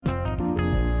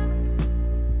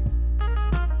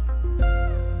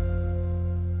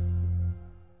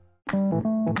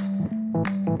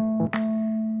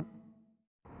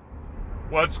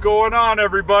What's going on,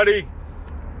 everybody?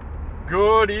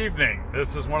 Good evening.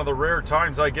 This is one of the rare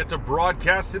times I get to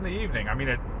broadcast in the evening. I mean,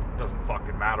 it doesn't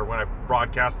fucking matter when I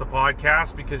broadcast the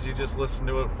podcast because you just listen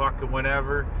to it fucking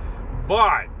whenever.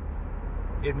 But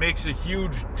it makes a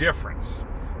huge difference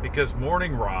because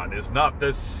Morning Ron is not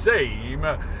the same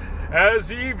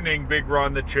as Evening Big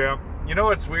Ron the Champ. You know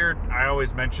what's weird? I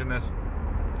always mention this,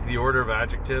 the order of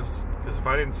adjectives, because if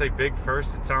I didn't say big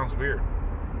first, it sounds weird.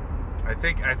 I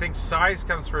think size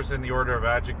comes first in the order of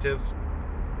adjectives.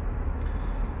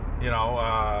 You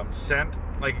know, scent.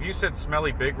 Like if you said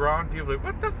smelly Big Ron, people would be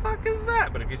like, what the fuck is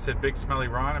that? But if you said big smelly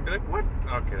Ron, I'd be like, what?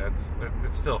 Okay, that's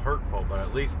still hurtful, but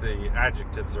at least the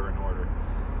adjectives are in order.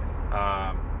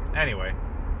 Anyway.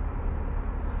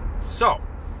 So,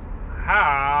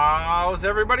 how's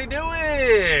everybody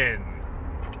doing?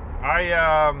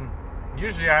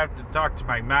 Usually I have to talk to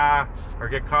my ma or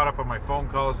get caught up on my phone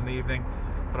calls in the evening,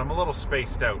 but I'm a little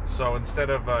spaced out. So instead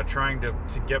of trying to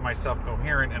get myself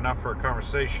coherent enough for a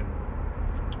conversation,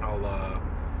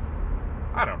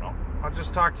 I don't know, I'll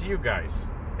just talk to you guys.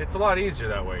 It's a lot easier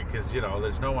that way because, you know,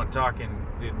 there's no one talking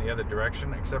in the other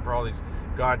direction except for all these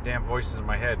goddamn voices in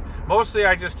my head. Mostly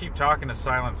I just keep talking to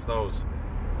silence those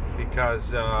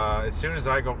because as soon as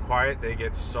I go quiet, they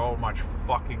get so much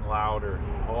fucking louder.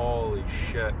 Holy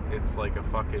shit. It's like a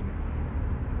fucking,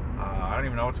 I don't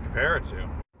even know what to compare it to.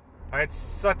 I had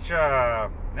such a,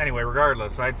 anyway,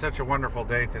 regardless, I had such a wonderful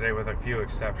day today with a few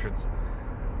exceptions.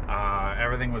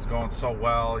 Everything was going so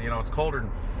well. You know, it's colder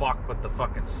than fuck, but the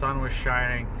fucking sun was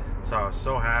shining, so I was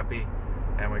so happy.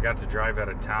 And we got to drive out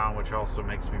of town, which also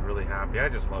makes me really happy. I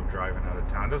just love driving out of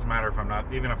town. It doesn't matter if I'm not,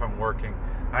 even if I'm working,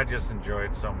 I just enjoy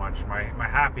it so much. My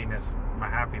happiness, my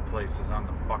happy place is on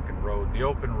the fucking road. The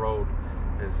open road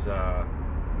has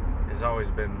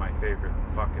always been my favorite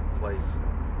fucking place.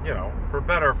 You know, for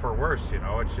better or for worse, you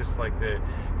know, it's just like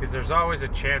because there's always a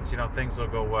chance, you know, things will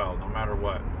go well, no matter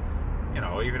what. You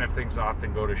know, even if things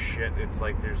often go to shit, it's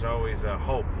like there's always a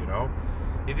hope, you know.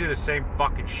 You do the same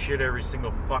fucking shit every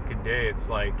single fucking day, it's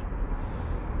like,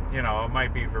 you know, it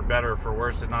might be for better or for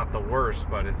worse and not the worst,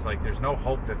 but it's like there's no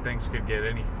hope that things could get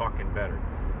any fucking better.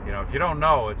 You know, if you don't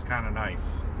know, it's kind of nice,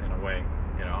 in a way,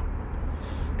 you know.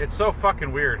 It's so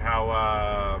fucking weird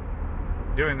how,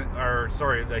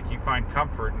 like you find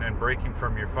comfort and then breaking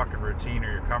from your fucking routine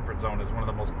or your comfort zone is one of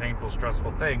the most painful,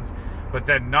 stressful things, but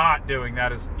then not doing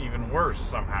that is even worse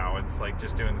somehow. It's like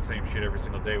just doing the same shit every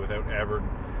single day without ever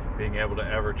being able to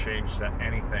ever change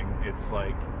anything. It's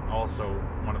like also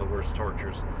one of the worst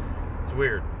tortures. It's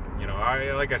weird. You know,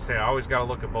 like I say, I always got to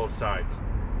look at both sides.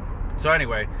 So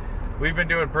anyway, we've been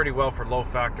doing pretty well for low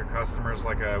factor customers.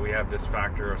 Like we have this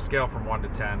factor, a scale from 1 to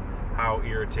 10, how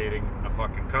irritating a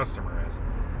fucking customer is.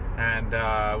 And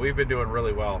we've been doing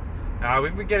really well.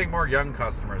 We've been getting more young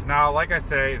customers. Now, like I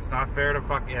say, it's not fair to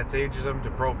it's ageism to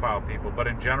profile people, but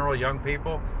in general, young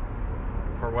people,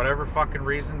 for whatever fucking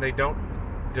reason, they don't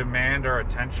demand our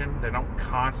attention. They don't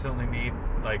constantly need,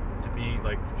 like, to be,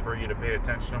 like, for you to pay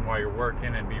attention to them while you're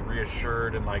working and be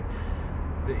reassured and, like,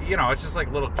 you know, it's just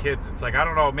like little kids. It's like, I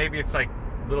don't know, maybe it's like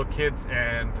little kids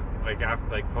and like after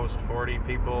like post 40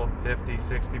 people, 50,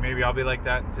 60, maybe I'll be like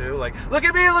that too. Like, look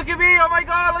at me, oh my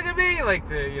god, look at me. Like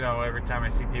you know, every time I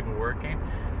see people working,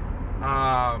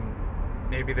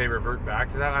 maybe they revert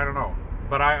back to that. I don't know.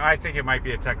 But I think it might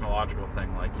be a technological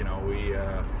thing. Like, you know, we,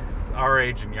 our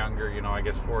age and younger, you know, I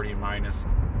guess 40 minus,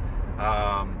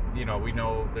 you know, we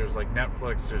know there's like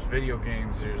Netflix, there's video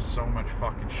games, there's so much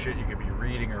fucking shit you could be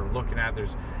reading or looking at.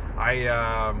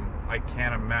 I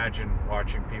can't imagine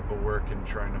watching people work and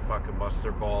trying to fucking bust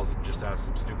their balls and just ask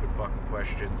some stupid fucking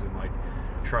questions and like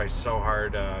try so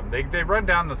hard. They run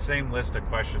down the same list of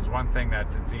questions. One thing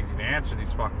it's easy to answer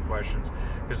these fucking questions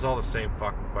because it's all the same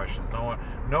fucking questions.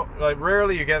 Like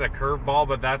rarely you get a curveball,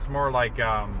 but that's more like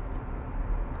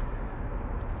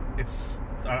it's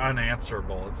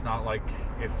unanswerable. It's not like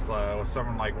it's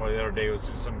someone like the other day was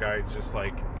just some guy. It's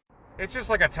just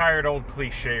like a tired old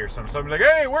cliche or something. Somebody's like,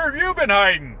 hey, where have you been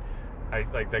hiding? I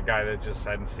like that guy that just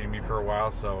hadn't seen me for a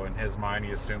while, so in his mind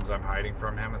he assumes I'm hiding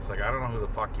from him. It's like, I don't know who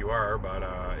the fuck you are, but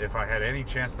if I had any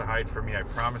chance to hide from you, I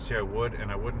promise you I would,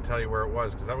 and I wouldn't tell you where it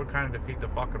was, because that would kind of defeat the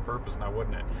fucking purpose now,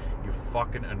 wouldn't it? You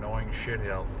fucking annoying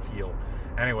shitheel.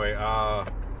 Anyway,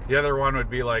 the other one would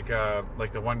be like the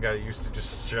one guy that used to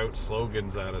just shout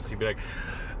slogans at us. He'd be like,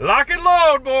 lock and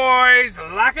load, boys!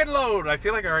 Lock and load! I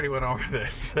feel like I already went over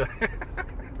this.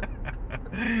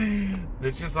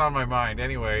 It's just on my mind.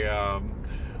 Anyway,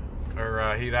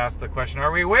 he'd ask the question,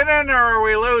 are we winning or are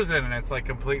we losing? And it's like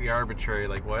completely arbitrary.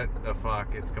 Like, what the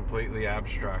fuck? It's completely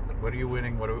abstract. What are you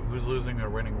winning? Who's losing or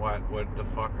winning what? What the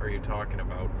fuck are you talking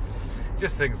about?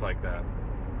 Just things like that.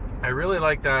 I really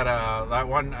like that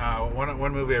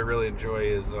one movie I really enjoy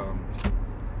is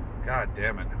God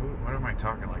damn it, what am I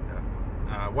talking like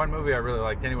that? One movie I really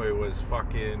liked anyway was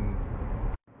fucking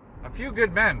A Few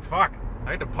Good Men. Fuck,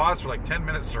 I had to pause for like 10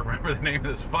 minutes to remember the name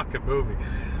of this fucking movie.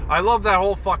 I love that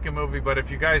whole fucking movie, but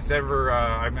if you guys ever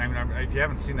if you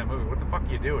haven't seen that movie, what the fuck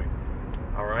are you doing?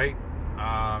 All right.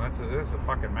 That's a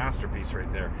fucking masterpiece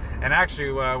right there. And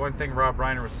actually, one thing Rob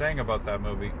Reiner was saying about that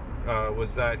movie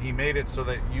was that he made it so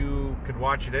that you could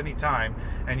watch it anytime,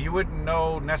 and you wouldn't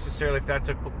know necessarily if that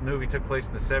movie took place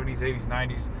in the 70s, 80s,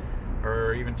 90s,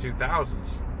 or even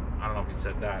 2000s. I don't know if he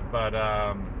said that,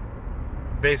 but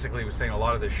basically he was saying a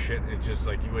lot of this shit, it just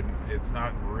like you wouldn't, it's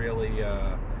not really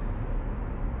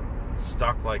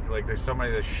stuck like there's so many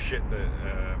of this shit that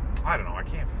I don't know, I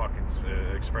can't fucking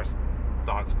express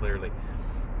thoughts clearly.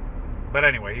 But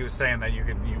anyway, he was saying that you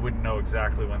wouldn't know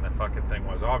exactly when the fucking thing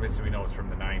was. Obviously, we know it's from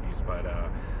the 90s, but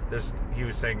he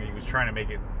was saying he was trying to make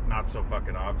it not so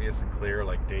fucking obvious and clear,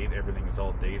 like everything is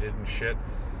all dated and shit.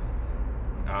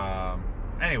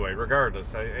 Anyway,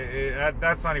 regardless,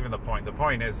 that's not even the point. The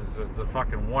point is it's a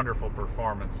fucking wonderful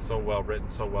performance, so well written,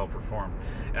 so well performed.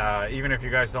 Even if you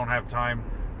guys don't have time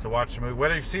to watch the movie,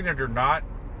 whether you've seen it or not,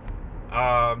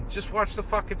 just watch the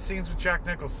fucking scenes with Jack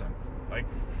Nicholson. Like,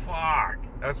 fuck.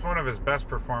 That's one of his best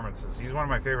performances. He's one of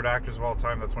my favorite actors of all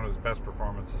time. That's one of his best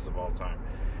performances of all time.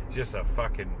 He's just a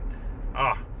fucking...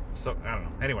 so, I don't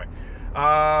know. Anyway.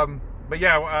 But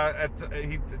yeah,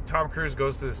 Tom Cruise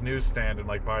goes to this newsstand and,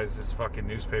 like, buys this fucking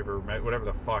newspaper, whatever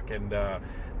the fuck, and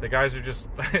the guys are just...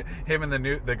 him and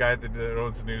the guy that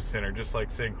owns the news center just,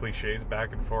 like, saying cliches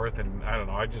back and forth, and I don't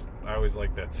know, I always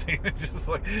like that scene. It's just,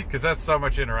 like... Because that's so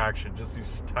much interaction. Just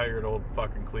these tired old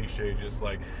fucking cliches, just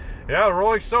like... Yeah, the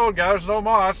Rolling Stone gathers no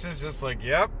moss. And it's just like,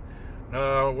 yep.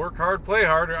 Work hard, play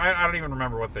hard. I don't even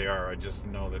remember what they are. I just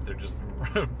know that they're just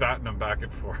batting them back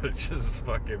and forth. It's just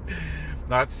fucking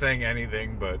not saying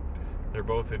anything, but they're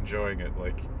both enjoying it.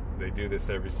 Like, they do this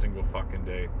every single fucking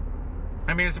day.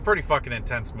 I mean, it's a pretty fucking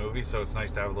intense movie, so it's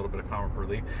nice to have a little bit of comic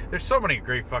relief. There's so many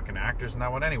great fucking actors in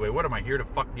that one. Anyway, what am I here to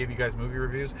fucking give you guys movie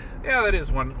reviews? Yeah, that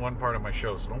is one part of my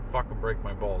show, so don't fucking break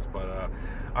my balls. But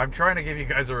I'm trying to give you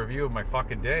guys a review of my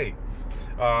fucking day.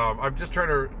 I'm just trying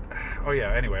to... Oh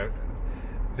yeah, anyway.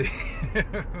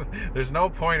 There's no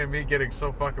point in me getting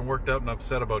so fucking worked up and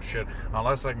upset about shit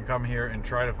unless I can come here and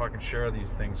try to fucking share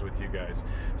these things with you guys.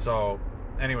 So,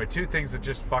 anyway, two things that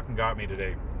just fucking got me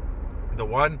today. The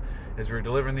one is we're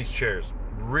delivering these chairs.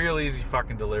 Real easy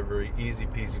fucking delivery. Easy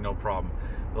peasy, no problem.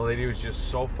 The lady was just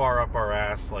so far up our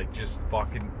ass, like just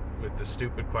fucking with the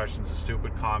stupid questions, the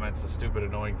stupid comments, the stupid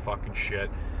annoying fucking shit.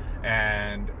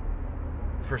 And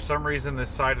for some reason, this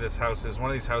side of this house is one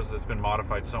of these houses that's been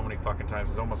modified so many fucking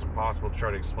times. It's almost impossible to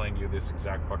try to explain to you this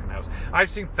exact fucking house. I've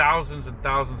seen thousands and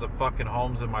thousands of fucking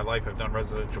homes in my life. I've done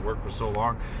residential work for so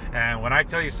long. And when I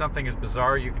tell you something is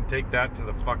bizarre, you can take that to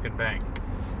the fucking bank.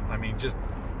 I mean, just,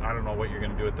 I don't know what you're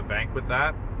going to do at the bank with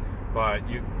that, but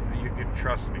you can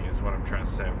trust me is what I'm trying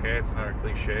to say, okay? It's not a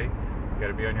cliche. You got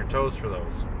to be on your toes for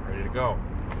those. Ready to go.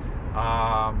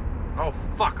 Oh,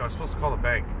 fuck. I was supposed to call the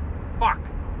bank. Fuck.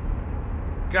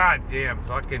 God damn.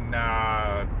 Fucking,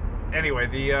 anyway,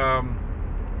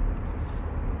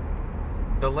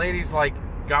 the ladies, like,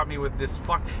 got me with this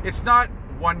fuck. It's not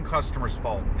one customer's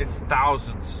fault. It's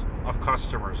thousands of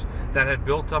customers that had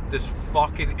built up this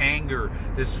fucking anger,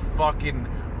 this fucking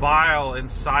bile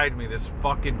inside me, this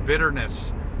fucking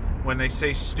bitterness when they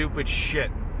say stupid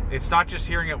shit. It's not just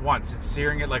hearing it once, it's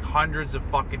hearing it like hundreds of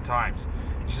fucking times.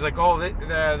 She's like, oh,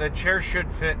 the chair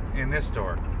should fit in this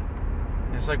door.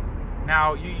 And it's like,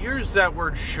 now you use that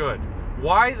word should.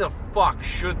 Why the fuck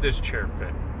should this chair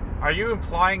fit? Are you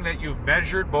implying that you've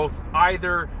measured both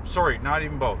either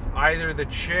the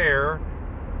chair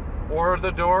or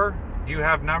the door? Do you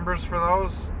have numbers for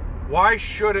those? Why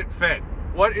should it fit?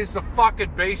 What is the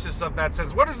fucking basis of that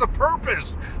sentence? What is the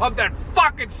purpose of that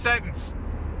fucking sentence?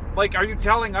 Like, are you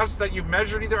telling us that you've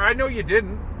measured either? I know you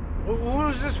didn't.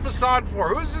 Who's this facade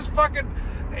for? Who's this fucking...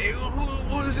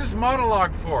 Who is this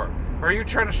monologue for? Or are you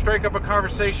trying to strike up a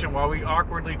conversation while we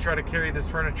awkwardly try to carry this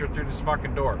furniture through this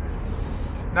fucking door?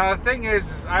 Now, the thing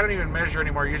is I don't even measure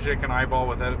anymore. Usually I can eyeball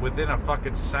within a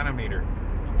fucking centimeter.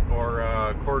 Or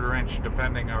a quarter inch,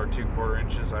 depending, or 2/4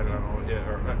 inches. I don't know. Yeah,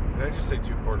 or did I just say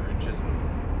 2/4 inches?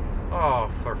 Oh,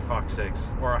 for fuck's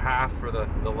sakes. Or a half for the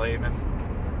layman.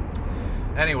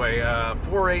 Anyway,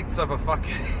 4/8 of a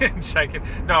fucking inch.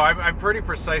 I'm pretty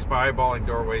precise by eyeballing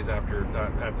doorways after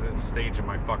this stage in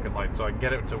my fucking life, so I can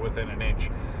get it to within an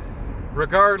inch.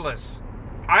 Regardless,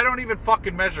 I don't even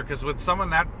fucking measure, because with someone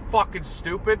that fucking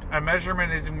stupid, a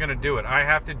measurement isn't even going to do it. I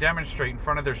have to demonstrate in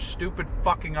front of their stupid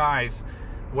fucking eyes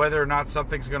whether or not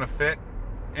something's going to fit.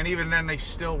 And even then, they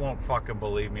still won't fucking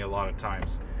believe me a lot of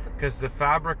times. Because the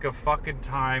fabric of fucking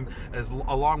time,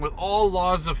 along with all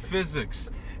laws of physics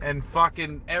and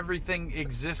fucking everything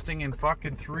existing in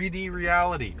fucking 3D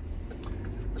reality,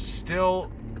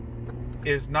 still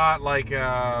is not like,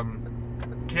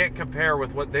 can't compare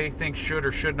with what they think should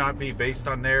or should not be based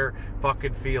on their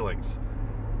fucking feelings.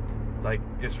 Like,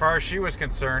 as far as she was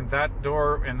concerned, that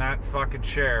door and that fucking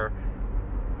chair,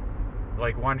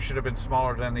 like, one should have been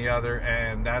smaller than the other,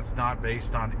 and that's not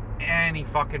based on any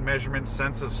fucking measurement,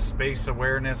 sense of space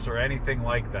awareness, or anything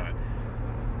like that.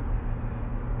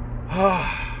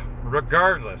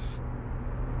 Regardless,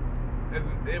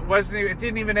 it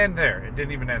didn't even end there. It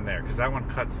didn't even end there, because that one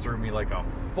cuts through me like a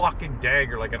fucking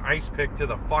dagger, like an ice pick to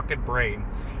the fucking brain.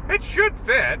 It should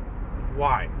fit.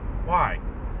 Why?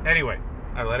 Anyway,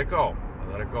 I let it go.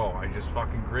 I just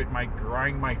fucking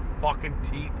grind my fucking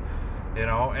teeth, you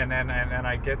know, and then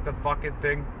I get the fucking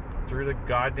thing through the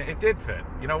goddamn. It did fit.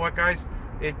 You know what, guys?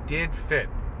 It did fit.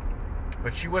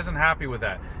 But she wasn't happy with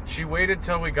that. She waited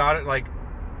till we got it like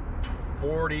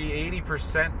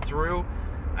 80% through.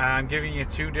 I'm giving you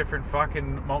two different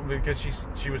fucking moments, because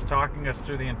she was talking us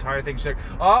through the entire thing. She's like,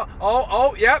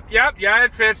 yep, yeah,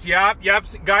 it fits, yep,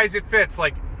 guys, it fits.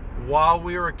 Like, while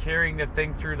we were carrying the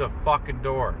thing through the fucking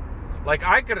door. Like,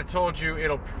 I could have told you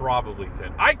it'll probably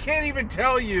fit. I can't even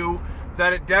tell you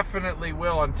that it definitely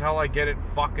will until I get it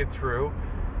fucking through.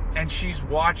 And she's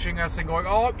watching us and going,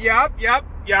 oh, yep,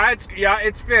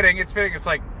 it's fitting. It's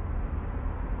like,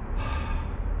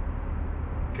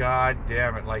 God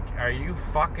damn it. Like, are you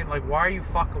fucking, like, why are you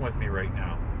fucking with me right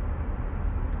now?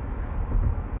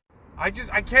 I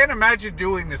can't imagine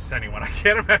doing this to anyone. I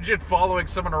can't imagine following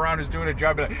someone around who's doing a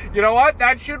job and like, you know what?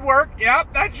 That should work.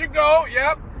 Yep, that should go.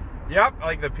 Yep.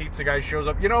 Like the pizza guy shows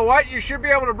up. You know what? You should be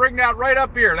able to bring that right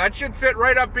up here. That should fit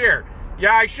right up here.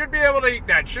 Yeah, I should be able to eat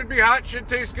that. Should be hot. Should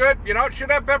taste good. You know, it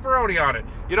should have pepperoni on it.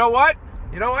 You know what?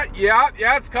 Yeah,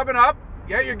 it's coming up.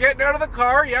 Yeah, you're getting out of the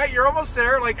car. Yeah, you're almost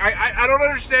there. Like, I don't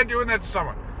understand doing that to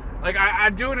someone. Like,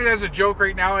 I'm doing it as a joke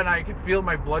right now, and I can feel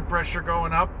my blood pressure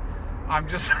going up. I'm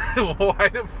just, why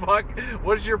the fuck?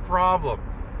 What's your problem?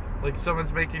 Like,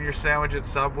 someone's making your sandwich at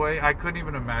Subway. I couldn't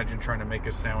even imagine trying to make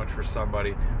a sandwich for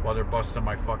somebody while they're busting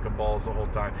my fucking balls the whole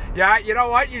time. Yeah, you know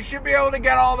what? You should be able to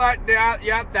get all that.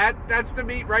 Yeah, that's the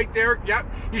meat right there. Yeah,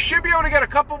 you should be able to get a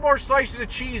couple more slices of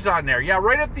cheese on there. Yeah,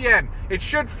 right at the end. It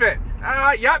should fit.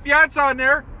 Yeah, it's on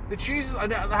there. The cheese.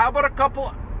 How about a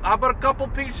couple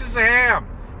pieces of ham?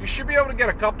 You should be able to get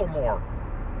a couple more.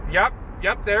 Yep,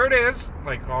 there it is.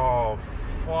 Like, oh,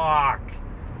 fuck.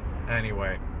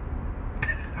 Anyway.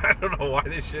 I don't know why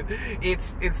this shit.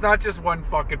 It's not just one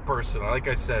fucking person. Like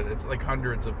I said, it's like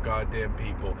hundreds of goddamn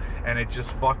people, and it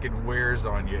just fucking wears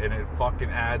on you, and it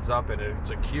fucking adds up, and it's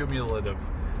accumulative.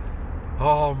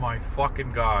 Oh my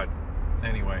fucking god.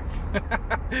 Anyway,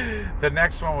 the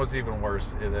next one was even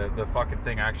worse. The fucking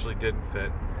thing actually didn't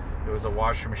fit. It was a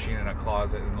washing machine in a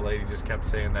closet, and the lady just kept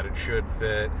saying that it should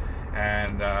fit,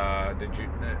 and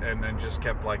then just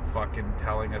kept like fucking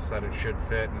telling us that it should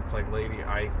fit. And it's like, lady,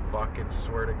 I fucking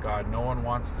swear to God, no one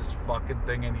wants this fucking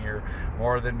thing in here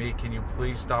more than me. Can you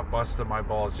please stop busting my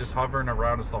balls? Just hovering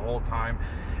around us the whole time.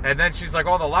 And then she's like,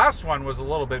 oh, the last one was a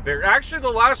little bit bigger. Actually, the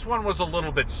last one was a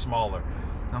little bit smaller.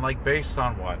 I'm like, based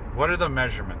on what? What are the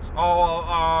measurements?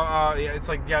 Yeah. It's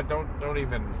like, yeah, don't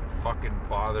even fucking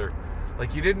bother.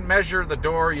 Like, you didn't measure the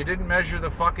door, you didn't measure the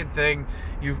fucking thing,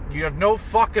 you have no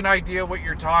fucking idea what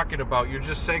you're talking about. You're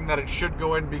just saying that it should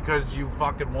go in because you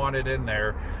fucking want it in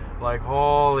there. Like,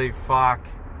 holy fuck.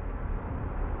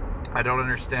 I don't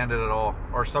understand it at all.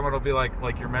 Or someone will be like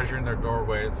you're measuring their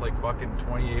doorway, it's like fucking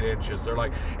 28 inches. They're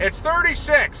like, it's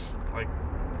 36! Like,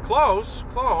 close.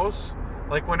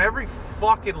 Like, when every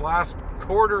fucking last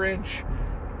quarter inch,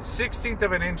 16th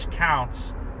of an inch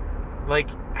counts, like,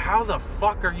 how the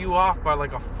fuck are you off by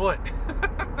like a foot?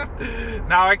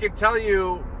 Now, I can tell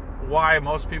you why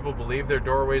most people believe their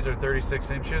doorways are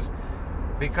 36 inches.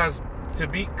 Because to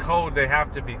beat code, they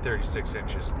have to be 36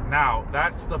 inches. Now,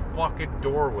 that's the fucking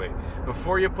doorway.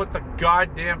 Before you put the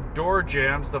goddamn door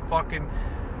jams, the fucking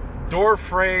door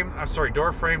frame,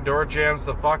 door jams,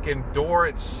 the fucking door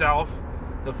itself,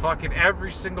 the fucking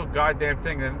every single goddamn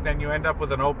thing, and then you end up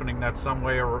with an opening that's some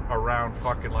way around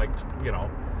fucking like,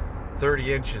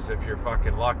 30 inches if you're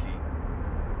fucking lucky.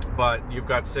 But you've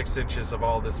got 6 inches of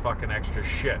all this fucking extra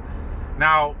shit.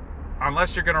 Now,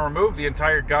 unless you're going to remove the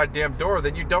entire goddamn door,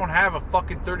 then you don't have a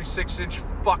fucking 36-inch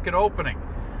fucking opening.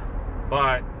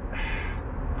 But,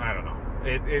 I don't know.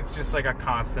 It's just like a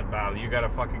constant battle. You got to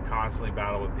fucking constantly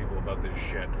battle with people about this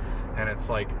shit. And it's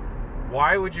like,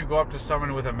 why would you go up to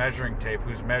someone with a measuring tape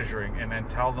who's measuring and then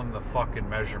tell them the fucking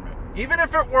measurement? Even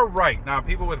if it were right. Now,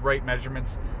 people with right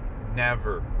measurements,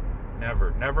 never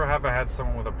have I had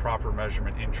someone with a proper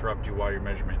measurement interrupt you while you're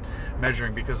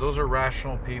measuring, because those are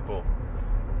rational people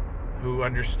who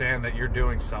understand that you're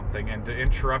doing something. And to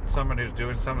interrupt someone who's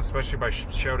doing something, especially by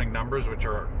shouting numbers, which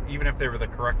are, even if they were the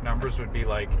correct numbers, would be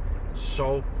like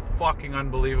so fucking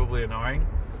unbelievably annoying.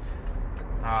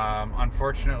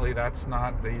 Unfortunately, that's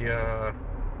not the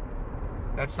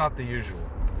usual.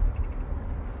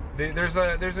 There's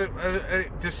a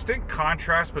distinct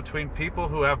contrast between people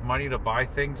who have money to buy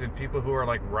things and people who are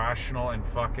like rational and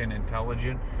fucking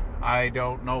intelligent. I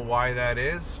don't know why that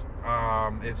is. I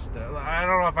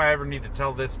don't know if I ever need to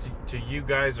tell this to you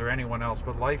guys or anyone else,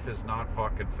 but life is not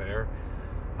fucking fair.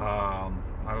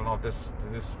 I don't know if this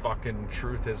fucking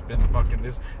truth has been fucking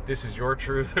this is your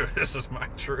truth or this is my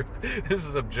truth. This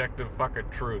is objective fucking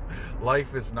truth.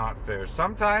 Life is not fair.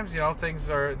 Sometimes, things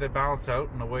they balance out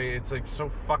in a way. It's like so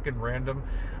fucking random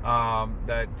I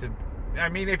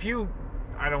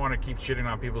don't want to keep shitting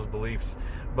on people's beliefs,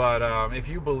 but if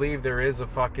you believe there is a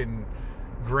fucking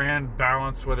grand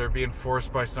balance, whether it be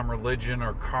enforced by some religion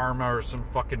or karma or some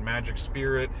fucking magic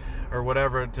spirit or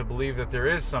whatever, to believe that there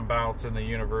is some balance in the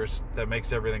universe that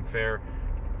makes everything fair,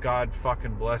 God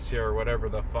fucking bless you, or whatever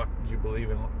the fuck you believe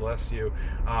in, bless you.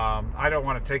 I don't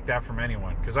want to take that from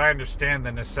anyone, because I understand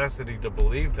the necessity to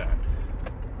believe that.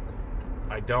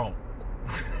 I don't.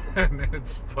 And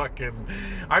it's fucking,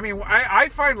 I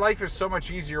find life is so much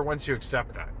easier once you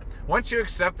accept that. Once you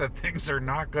accept that things are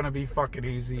not going to be fucking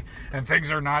easy, and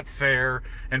things are not fair,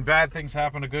 and bad things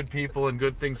happen to good people, and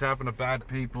good things happen to bad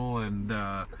people, and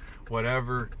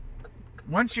whatever.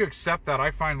 Once you accept that,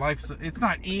 I find it's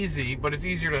not easy, but it's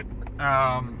easier to,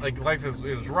 life is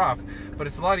rough, but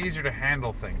it's a lot easier to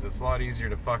handle things. It's a lot easier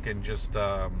to fucking just,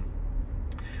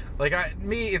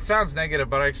 it sounds negative,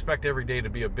 but I expect every day to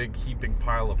be a big heaping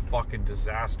pile of fucking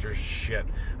disaster shit.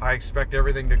 I expect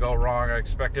everything to go wrong. I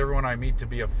expect everyone I meet to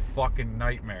be a fucking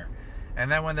nightmare.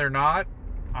 And then when they're not,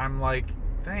 I'm like,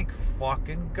 thank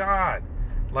fucking God.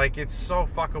 Like, it's so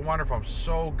fucking wonderful. I'm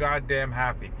so goddamn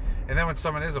happy. And then when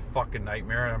someone is a fucking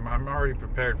nightmare, I'm already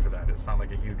prepared for that. It's not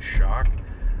like a huge shock.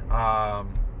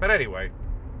 But anyway.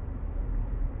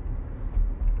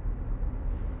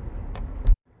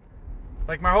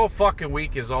 Like, my whole fucking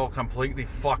week is all completely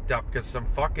fucked up because some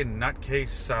fucking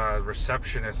nutcase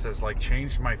receptionist has,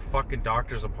 changed my fucking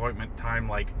doctor's appointment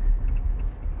time,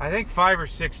 I think 5 or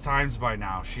 6 times by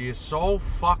now. She is so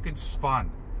fucking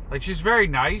spun. She's very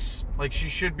nice. She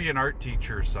should be an art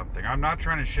teacher or something. I'm not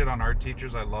trying to shit on art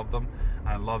teachers. I love them.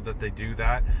 I love that they do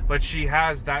that. But she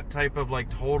has that type of,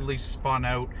 totally spun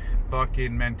out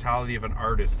fucking mentality of an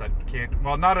artist that can't...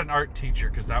 Well, not an art teacher,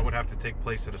 because that would have to take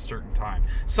place at a certain time.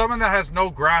 Someone that has no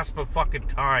grasp of fucking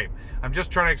time. I'm just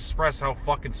trying to express how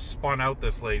fucking spun out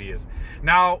this lady is.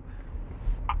 Now,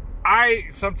 I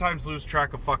sometimes lose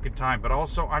track of fucking time, but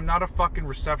also I'm not a fucking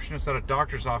receptionist at a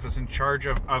doctor's office in charge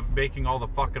of making all the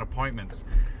fucking appointments.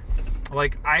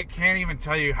 I can't even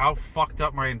tell you how fucked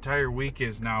up my entire week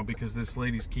is now because this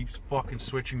lady keeps fucking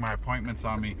switching my appointments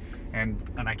on me, and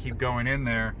I keep going in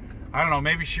there. I don't know,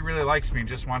 maybe she really likes me and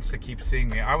just wants to keep seeing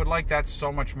me. I would like that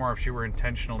so much more if she were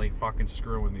intentionally fucking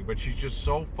screwing with me, but she's just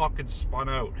so fucking spun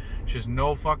out. She has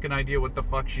no fucking idea what the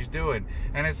fuck she's doing.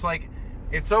 And it's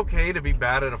it's okay to be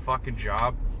bad at a fucking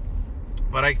job,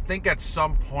 but I think at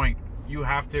some point you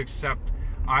have to accept,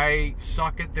 I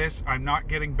suck at this, I'm not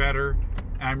getting better,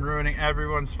 I'm ruining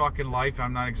everyone's fucking life.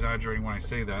 I'm not exaggerating when I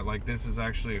say that. This is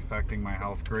actually affecting my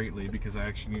health greatly because I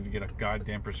actually need to get a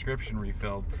goddamn prescription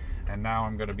refilled, and now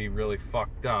I'm gonna be really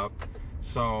fucked up.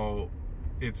 So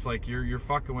it's you're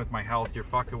fucking with my health, you're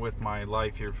fucking with my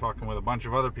life, you're fucking with a bunch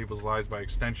of other people's lives by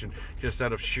extension, just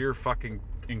out of sheer fucking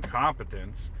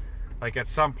incompetence. At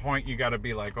some point you gotta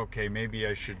be okay, maybe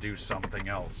I should do something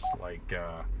else.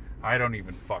 I don't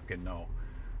even fucking know.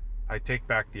 I take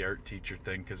back the art teacher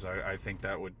thing because I think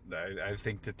that would, I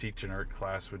think to teach an art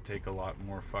class would take a lot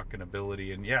more fucking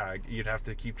ability, and yeah, you'd have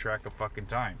to keep track of fucking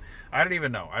time. I don't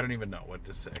even know what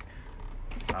to say.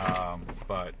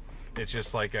 But it's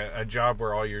just a job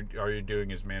where all you're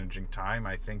doing is managing time.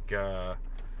 I think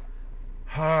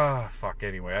fuck,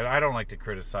 anyway, I don't like to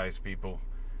criticize people,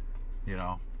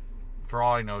 for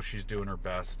all I know, she's doing her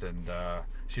best, and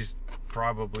she's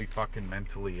probably fucking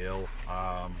mentally ill.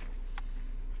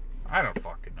 I don't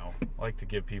fucking know. I like to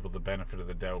give people the benefit of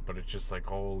the doubt, but it's just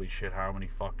holy shit, how many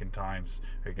fucking times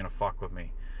are you gonna fuck with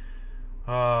me?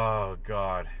 Oh,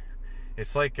 God.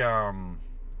 It's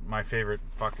my favorite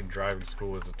fucking driving school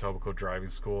was Etobicoke Driving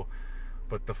School.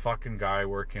 But the fucking guy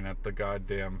working at the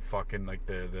goddamn fucking, like,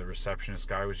 the receptionist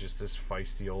guy was just this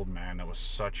feisty old man that was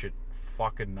such a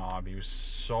fucking knob. He was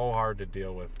so hard to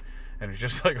deal with. And it's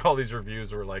just like all these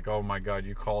reviews were like, oh my god,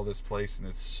 you call this place and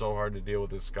it's so hard to deal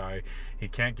with this guy. He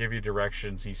can't give you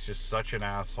directions. He's just such an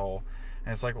asshole.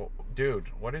 And it's like, well, dude,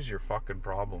 what is your fucking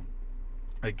problem?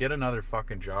 Like, get another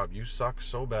fucking job. You suck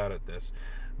so bad at this.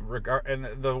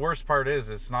 And the worst part is,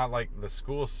 it's not like the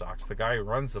school sucks. The guy who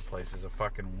runs the place is a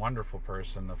fucking wonderful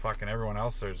person. The fucking everyone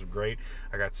else there is great.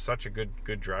 I got such a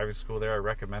good driving school there. I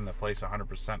recommend the place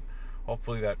 100%.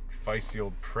 Hopefully that feisty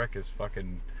old prick is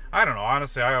fucking... I don't know.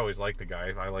 Honestly, I always like the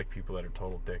guy. I like people that are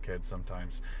total dickheads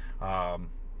sometimes.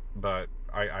 But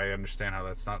I understand how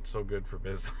that's not so good for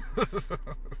business.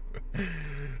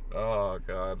 Oh,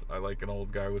 God. I like an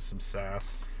old guy with some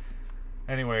sass.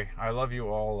 Anyway, I love you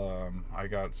all. I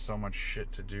got so much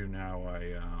shit to do now.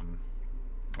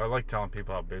 I like telling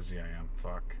people how busy I am.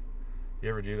 Fuck. You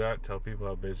ever do that? Tell people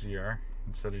how busy you are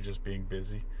instead of just being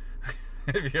busy?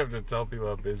 If you have to tell people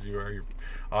how busy you are, you're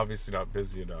obviously not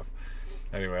busy enough.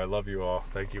 Anyway, I love you all.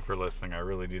 Thank you for listening. I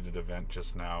really needed a vent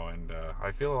just now, and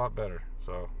I feel a lot better.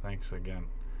 So, thanks again.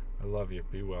 I love you.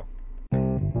 Be well.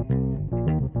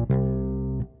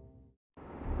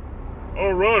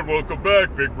 Alright, welcome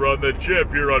back, Big Ron the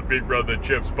Chimp, here on Big Ron the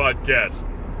Chimp's podcast.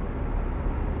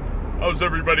 How's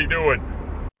everybody doing?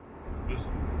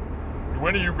 Do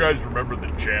any of you guys remember the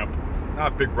Champ?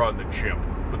 Not Big Ron the Chimp,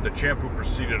 but the Champ who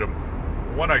preceded him.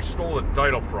 The one I stole the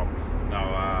title from.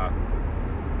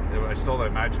 I stole the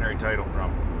imaginary title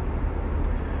from.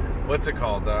 What's it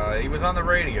called? He was on the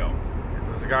radio.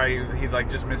 It was a guy he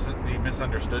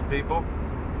misunderstood people.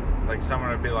 Like, someone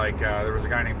would be like, there was a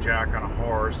guy named Jack on a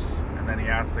horse, and then he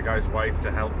asked the guy's wife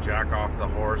to help Jack off the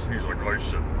horse, and he's like, I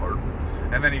said pardon.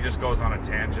 And then he just goes on a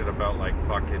tangent about, like,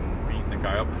 fucking beating the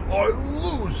guy up. I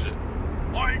lose it.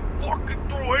 I fucking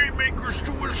throw haymakers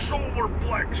to his solar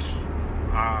plex.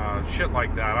 Shit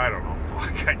like that. I don't know.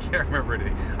 Fuck, I can't remember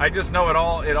anything. I just know it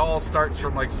all starts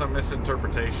from, like, some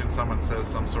misinterpretation. Someone says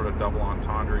some sort of double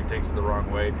entendre. He takes it the wrong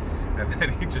way, and then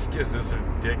he just gives this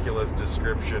ridiculous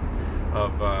description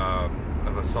of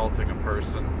assaulting a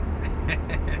person,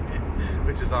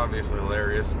 which is obviously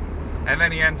hilarious. And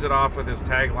then he ends it off with his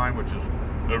tagline, which is,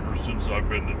 ever since I've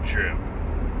been the champ.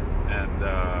 And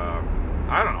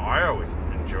I don't know, I always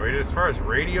enjoyed it. As far as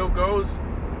radio goes,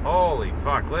 holy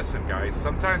fuck. Listen, guys,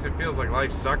 sometimes it feels like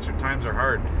life sucks or times are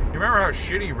hard. You remember how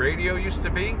shitty radio used to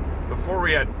be before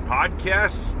we had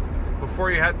podcasts? Before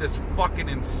you had this fucking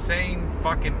insane,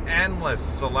 fucking endless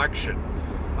selection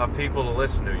of people to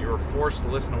listen to. You were forced to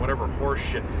listen to whatever horse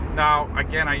shit. Now,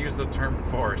 again, I use the term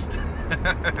forced.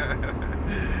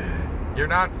 You're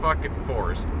not fucking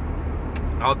forced.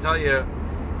 I'll tell you,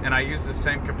 and I use the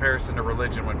same comparison to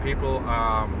religion. When people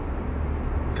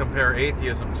compare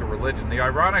atheism to religion, the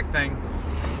ironic thing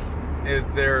is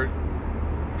they're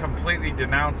completely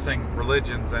denouncing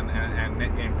religions and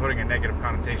putting a negative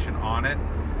connotation on it,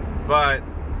 but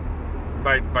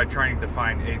by trying to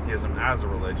define atheism as a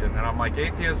religion. And I'm like,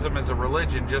 atheism is a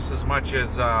religion just as much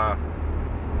as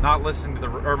not listening to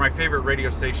or my favorite radio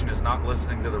station is not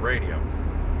listening to the radio.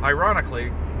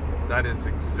 Ironically, that is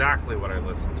exactly what I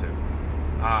listen to.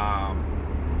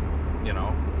 You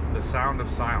know, The Sound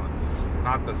of Silence,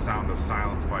 not The Sound of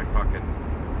Silence by fucking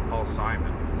Paul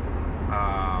Simon.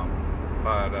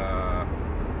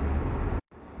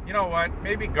 You know what?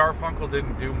 Maybe Garfunkel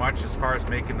didn't do much as far as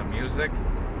making the music,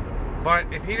 but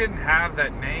if he didn't have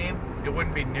that name, it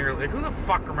wouldn't be nearly... Who the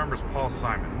fuck remembers Paul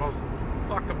Simon? Most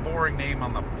fucking boring name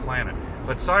on the planet.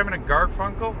 But Simon and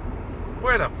Garfunkel?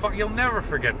 Where the fuck? You'll never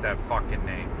forget that fucking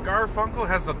name. Garfunkel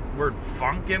has the word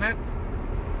funk in it.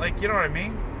 Like, you know what I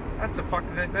mean? That's a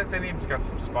fucking... That name's got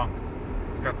some spunk.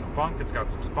 It's got some funk, it's got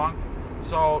some spunk.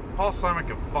 So, Paul Simon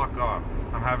can fuck off.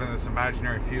 I'm having this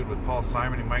imaginary feud with Paul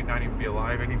Simon. He might not even be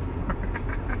alive anymore.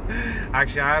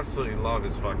 Actually, I absolutely love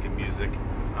his fucking music.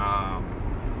 I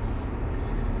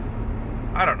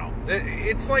don't know.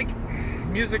 It's like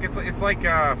music. It's like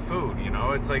food. You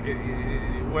know. It's like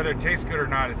whether it tastes good or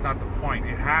not. It's not the point.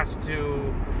 It has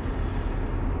to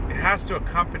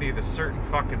accompany the certain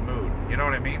fucking mood. You know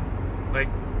what I mean? Like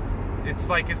it's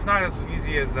not as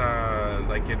easy as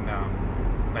like in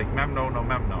like memno no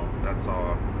memno. That's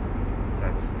all.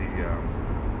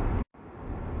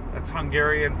 That's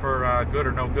Hungarian for good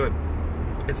or no good.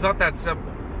 It's not that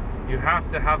simple. You have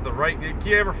to have the right... Do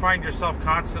you ever find yourself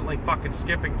constantly fucking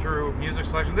skipping through music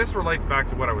selection? This relates back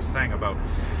to what I was saying about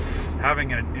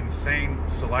having an insane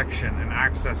selection and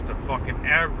access to fucking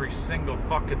every single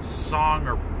fucking song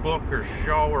or book or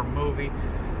show or movie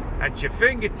at your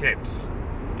fingertips,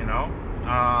 you know?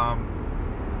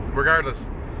 Regardless,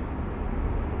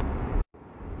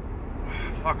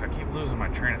 fuck, I keep losing my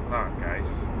train of thought,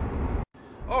 guys.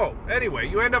 Oh, anyway,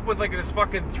 you end up with like this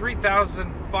fucking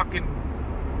 3,000 fucking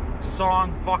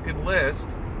song fucking list.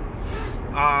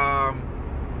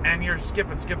 And you're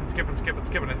skipping.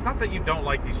 It's not that you don't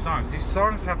like these songs. These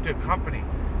songs have to accompany.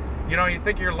 You know, you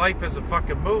think your life is a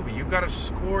fucking movie. You gotta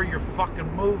score your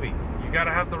fucking movie. You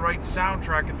gotta have the right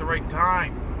soundtrack at the right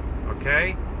time.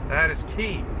 Okay? That is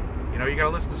key. You know, you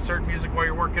gotta listen to certain music while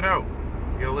you're working out.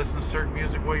 You gotta listen to certain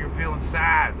music while you're feeling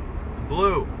sad,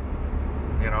 blue.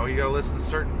 You know, you gotta listen to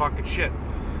certain fucking shit.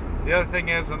 The other thing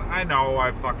is, and I know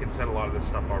I've fucking said a lot of this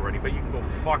stuff already, but you can go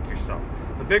fuck yourself.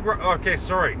 Okay,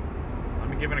 sorry. Let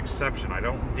me give an exception. I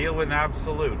don't deal in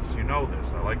absolutes. You know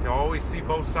this. I like to always see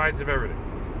both sides of everything.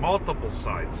 Multiple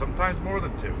sides. Sometimes more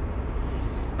than two.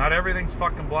 Not everything's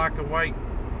fucking black and white.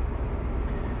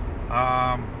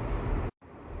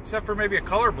 Except for maybe a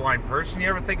colorblind person. You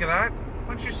ever think of that?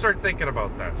 Why don't you start thinking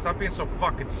about that? Stop being so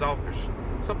fucking selfish.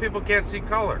 Some people can't see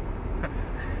color.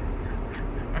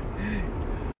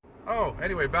 Oh,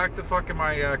 anyway, back to fucking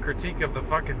my critique of the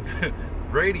fucking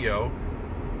radio.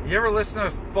 You ever listen to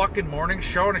a fucking morning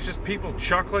show and it's just people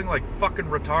chuckling like fucking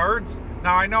retards?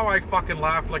 Now, I know I fucking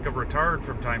laugh like a retard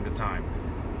from time to time.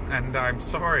 And I'm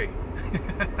sorry.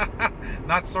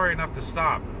 Not sorry enough to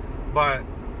stop. But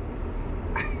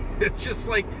it's just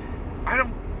like, I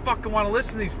don't fucking want to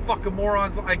listen to these fucking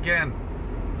morons again.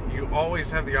 You always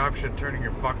have the option of turning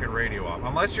your fucking radio off.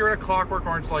 Unless you're in a Clockwork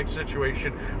Orange-like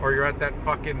situation, or you're at that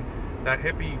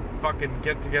hippie fucking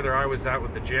get-together I was at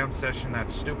with the jam session, that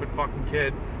stupid fucking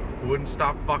kid who wouldn't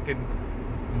stop fucking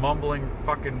mumbling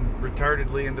fucking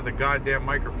retardedly into the goddamn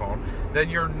microphone, then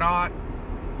you're not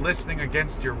listening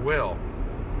against your will.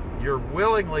 You're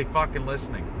willingly fucking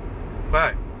listening.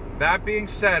 But, that being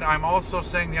said, I'm also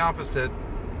saying the opposite,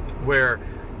 where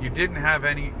you had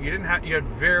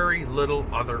very little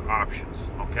other options,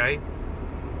 okay?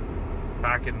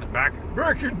 Back in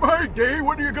my day,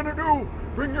 what are you gonna do?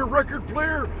 Bring your record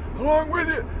player along with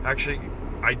you? Actually,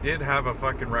 I did have a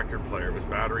fucking record player. It was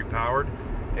battery powered.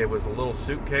 It was a little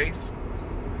suitcase.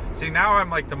 See, now I'm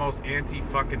like the most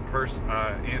anti-fucking person.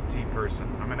 I'm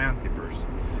an anti-person.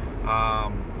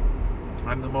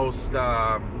 I'm the most,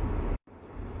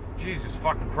 Jesus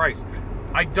fucking Christ.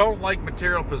 I don't like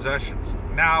material possessions.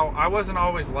 Now, I wasn't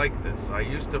always like this. I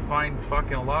used to find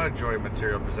fucking a lot of joy in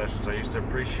material possessions. I used to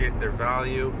appreciate their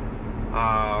value.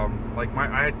 I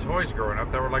had toys growing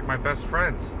up that were like my best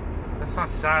friends. That's not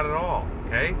sad at all,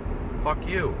 okay? Fuck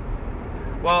you.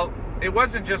 Well, it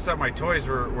wasn't just that my toys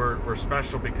were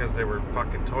special because they were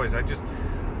fucking toys.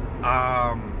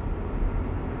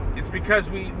 It's because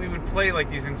we would play like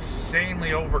these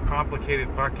insanely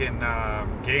overcomplicated fucking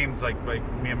games, like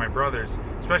me and my brothers.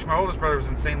 Especially my oldest brother was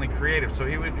insanely creative, so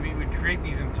we would create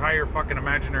these entire fucking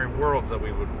imaginary worlds that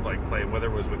we would like play, whether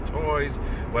it was with toys,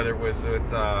 whether it was with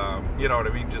you know what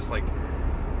I mean, just like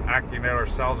acting out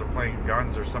ourselves or playing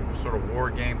guns or some sort of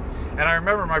war game. And I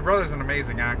remember my brother's an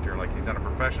amazing actor. Like, he's done a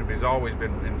profession, but he's always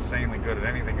been insanely good at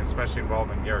anything, especially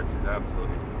involving the arts. He's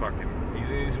absolutely fucking,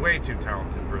 he's way too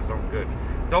talented for his own good.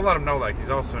 Don't let him know that. He's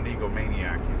also an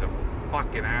egomaniac. He's a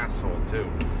fucking asshole too.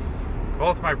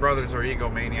 Both my brothers are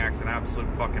egomaniacs and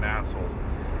absolute fucking assholes.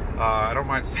 I don't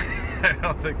mind saying, I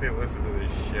don't think they listen to this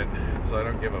shit, so I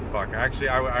don't give a fuck. Actually,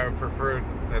 I would prefer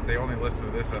that they only listen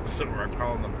to this episode where I'm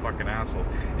calling them fucking assholes.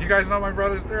 You guys know my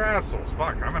brothers, they're assholes.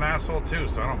 Fuck, I'm an asshole too,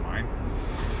 so I don't mind.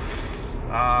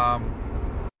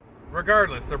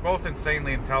 Regardless, they're both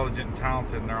insanely intelligent and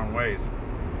talented in their own ways.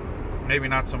 Maybe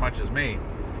not so much as me.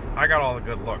 I got all the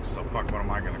good looks, so fuck, what am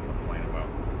I going to complain about?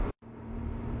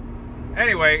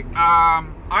 Anyway,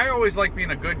 I always like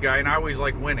being a good guy, and I always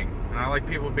like winning. And I like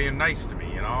people being nice to me,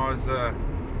 you know. I was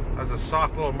a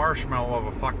soft little marshmallow of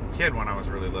a fucking kid when I was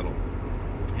really little,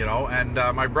 you know. And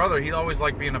my brother, he always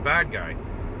liked being a bad guy.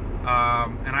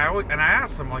 And I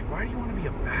asked him, like, why do you want to be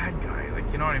a bad guy? Like,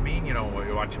 you know what I mean? You know,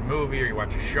 you watch a movie or you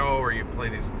watch a show or you play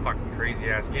these fucking crazy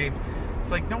ass games.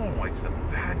 It's like, no one likes the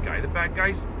bad guy. The bad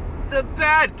guy's the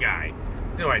bad guy.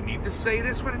 Do I need to say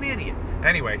this? What an idiot.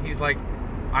 Anyway, he's like,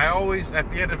 I always, at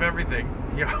the end of everything,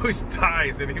 he always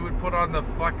dies, and he would put on the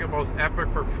fucking most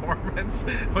epic performance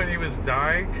when he was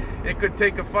dying. It could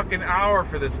take a fucking hour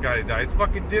for this guy to die. It's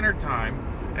fucking dinner time,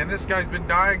 and this guy's been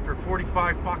dying for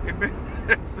 45 fucking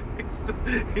minutes.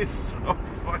 He's so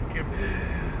fucking,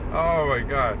 oh my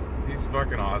god, he's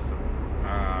fucking awesome.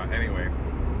 Anyway,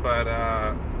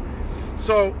 but,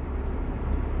 so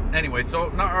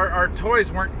our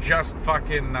toys weren't just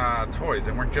fucking toys.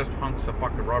 They weren't just hunks of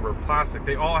fucking rubber or plastic.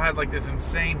 They all had like this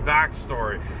insane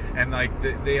backstory, and like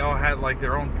they all had like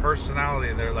their own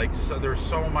personality. They're like, so there's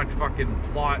so much fucking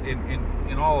plot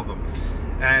in all of them,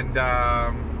 and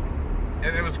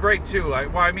and it was great too.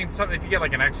 I mean, if you get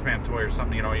like an X-Man toy or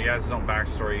something, you know, he has his own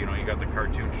backstory. You know, you got the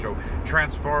cartoon show,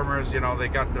 Transformers. You know, they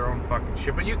got their own fucking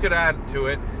shit, but you could add to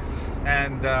it.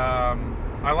 And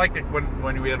I liked it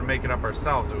when we had to make it up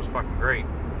ourselves. It was fucking great.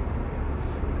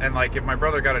 And like, if my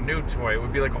brother got a new toy, it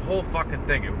would be like a whole fucking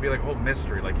thing. It would be like a whole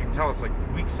mystery. Like, he'd tell us like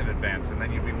weeks in advance, and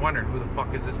then you'd be wondering, who the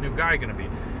fuck is this new guy gonna be?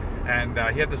 And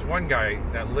he had this one guy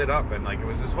that lit up, and like, it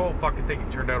was this whole fucking thing.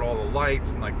 He turned out all the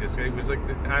lights, and like this, it was like,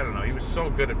 I don't know, he was so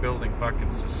good at building fucking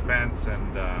suspense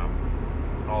and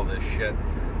all this shit.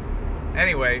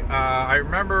 Anyway, I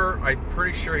remember, I'm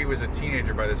pretty sure he was a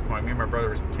teenager by this point. Me and my brother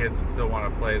were kids and still wanted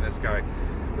to play, and this guy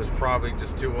was probably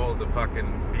just too old to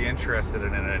fucking be interested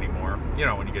in it anymore. You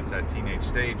know, when you get to that teenage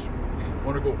stage, you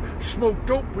want to go smoke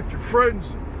dope with your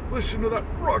friends, listen to that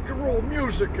rock and roll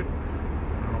music, and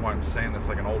why I'm saying this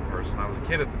like an old person. I was a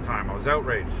kid at the time. I was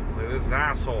outraged. I was like, this is an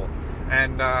asshole.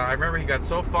 And I remember he got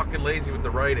so fucking lazy with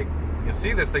the writing. You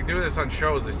see this, they do this on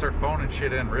shows. They start phoning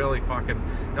shit in, really fucking,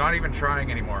 not even trying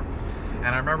anymore. And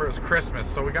I remember it was Christmas,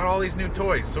 so we got all these new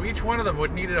toys. So each one of them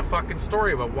would needed a fucking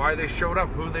story about why they showed up,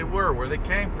 who they were, where they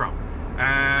came from.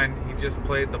 And he just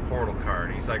played the portal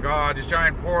card. He's like, oh, this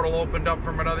giant portal opened up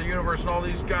from another universe, and all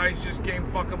these guys just came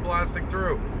fucking blasting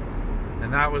through.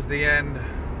 And that was the end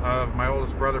of my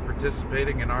oldest brother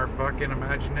participating in our fucking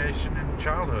imagination and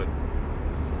childhood.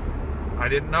 I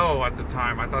didn't know at the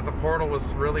time. I thought the portal was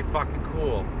really fucking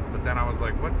cool. But then I was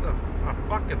like, what the a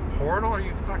fucking portal? Are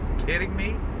you fucking kidding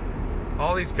me?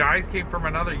 All these guys came from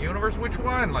another universe? Which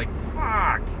one? Like,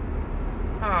 fuck.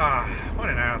 Ah, what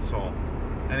an asshole.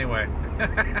 Anyway.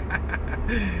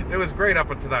 It was great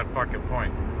up until that fucking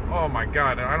point. Oh my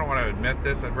god, I don't want to admit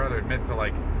this. I'd rather admit to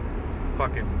like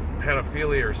fucking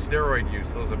pedophilia or steroid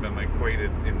use. Those have been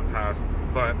equated in the past.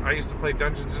 But I used to play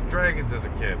Dungeons and Dragons as a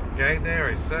kid. Okay, there,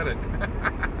 I said it.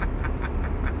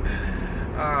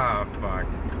 Ah, fuck.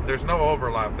 There's no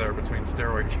overlap there between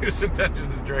steroid use and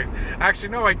Dungeons and Dragons. Actually,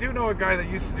 no, I do know a guy that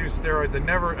used to do steroids. I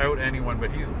never out anyone,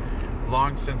 but he's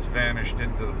long since vanished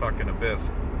into the fucking abyss.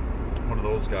 One of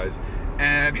those guys.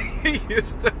 And he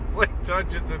used to play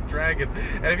Dungeons and Dragons.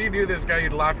 And if you knew this guy,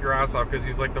 you'd laugh your ass off, because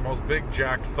he's like the most big,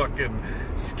 jacked, fucking,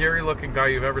 scary-looking guy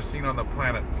you've ever seen on the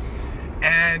planet.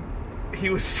 And he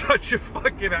was such a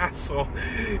fucking asshole.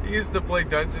 He used to play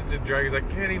Dungeons and Dragons. I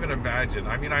can't even imagine.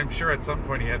 I mean, I'm sure at some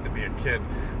point he had to be a kid.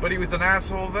 But he was an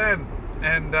asshole then.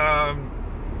 And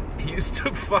he used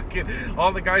to fucking...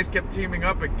 all the guys kept teaming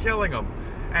up and killing him.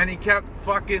 And he kept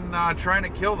fucking trying to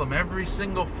kill them every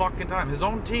single fucking time. His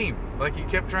own team. Like, he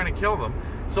kept trying to kill them.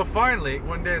 So finally,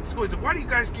 one day at school, he's like, why do you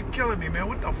guys keep killing me, man?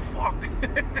 What the fuck?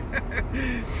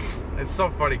 It's so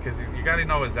funny, because you gotta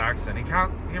know his accent.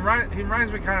 He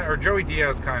reminds me kind of, or Joey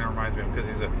Diaz kind of reminds me of him, because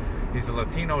he's a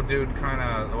Latino dude, kind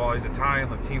of, well, he's Italian,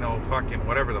 Latino, fucking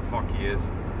whatever the fuck he is.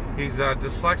 He's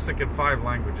dyslexic in 5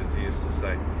 languages, he used to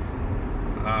say.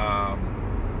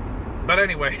 But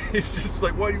anyway, he's just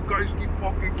like, why do you guys keep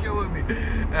fucking killing me?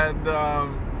 And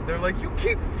they're like, you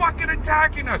keep fucking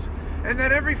attacking us. And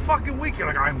then every fucking week, you're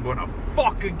like, I'm gonna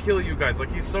fucking kill you guys.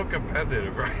 Like, he's so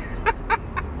competitive, right?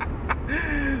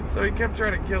 So he kept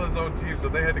trying to kill his own team, so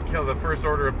they had to kill. The first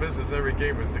order of business every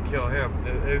game was to kill him.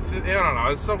 I don't know,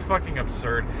 it's so fucking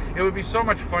absurd. It would be so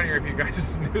much funnier if you guys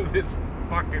knew this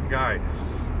fucking guy.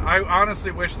 I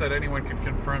honestly wish that anyone could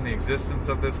confirm the existence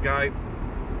of this guy,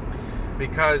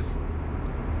 because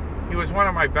he was one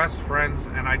of my best friends,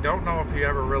 and I don't know if he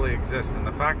ever really exists. And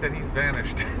the fact that he's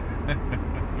vanished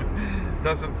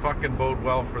doesn't fucking bode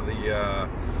well for the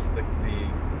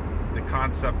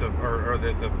concept of, or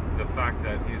the fact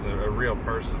that he's a real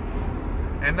person,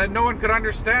 and that no one could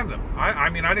understand him. I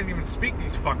mean, I didn't even speak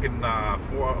these fucking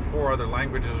four other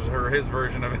languages, or his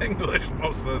version of English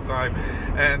most of the time,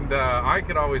 and I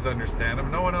could always understand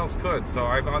him. No one else could. So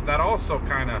I thought that also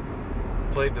kind of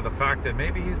played to the fact that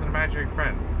maybe he's an imaginary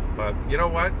friend. But you know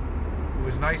what? He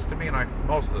was nice to me, and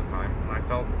most of the time, and I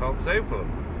felt safe with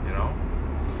him. You know,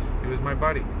 he was my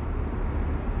buddy.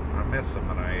 I miss him,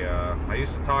 and I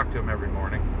used to talk to him every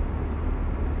morning.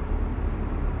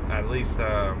 At least,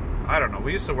 I don't know.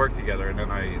 We used to work together, and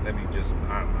then he just,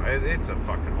 I don't know. It's a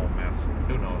fucking whole mess.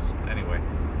 Who knows? Anyway,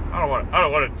 I don't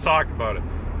want to talk about it.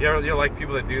 You like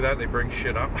people that do that? They bring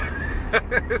shit up.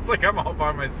 It's like I'm all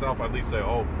by myself. At least I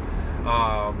hope.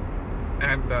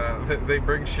 And they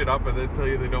bring shit up and then tell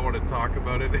you they don't want to talk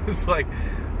about it. It's like,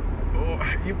 oh,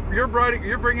 you're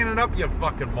bringing it up, you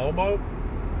fucking Momo.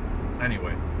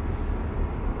 Anyway,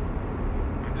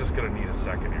 I'm just gonna need a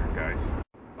second here, guys.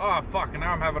 Oh fuck! And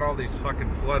now I'm having all these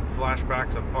fucking flood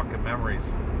flashbacks of fucking memories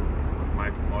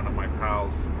with one of my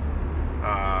pals.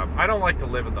 I don't like to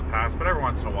live in the past, but every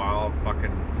once in a while, I'll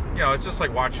fucking, it's just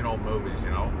like watching old movies,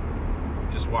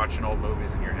 just watching old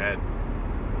movies in your head.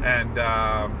 And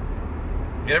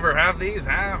you ever have these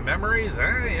memories? You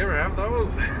ever have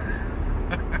those?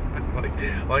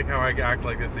 like how I act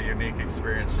like it's a unique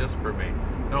experience just for me,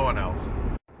 no one else.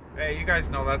 Hey, you guys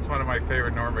know that's one of my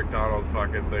favorite Norm Macdonald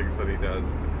fucking things that he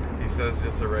does. He says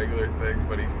just a regular thing,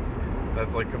 but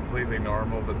that's like completely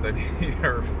normal, but then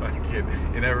or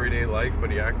fucking in everyday life,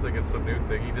 but he acts like it's some new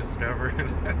thing he discovered.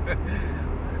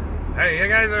 Hey, you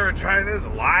guys ever try this?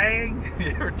 Lying? You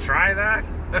ever try that?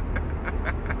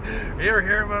 You ever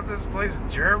hear about this place in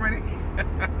Germany?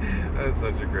 That's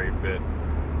such a great bit.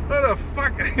 What the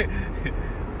fuck?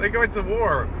 They go into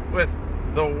war with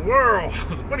the world.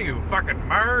 What are you, fucking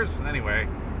Mars? Anyway,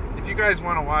 if you guys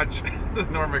want to watch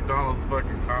Norm Macdonald's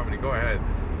fucking comedy, go ahead.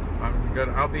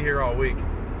 I'll be here all week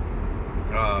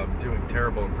doing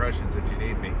terrible impressions if you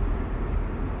need me.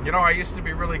 You know, I used to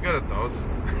be really good at those.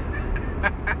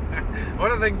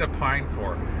 What a thing to pine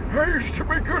for. I used to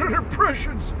be good at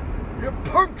impressions, you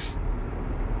punks,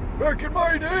 back in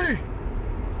my day.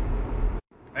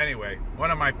 Anyway,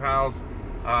 one of my pals,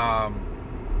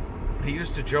 he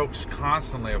used to joke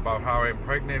constantly about how I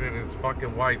impregnated his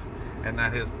fucking wife and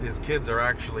that his kids are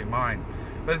actually mine.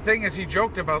 But the thing is, he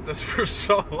joked about this for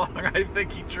so long, I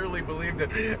think he truly believed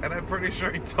it, and I'm pretty sure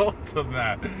he told them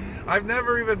that. I've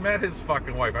never even met his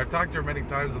fucking wife. I've talked to her many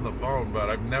times on the phone,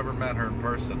 but I've never met her in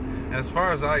person. And as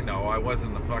far as I know, I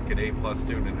wasn't a fucking A+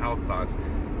 student in health class.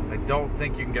 I don't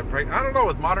think you can get pregnant. I don't know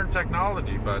with modern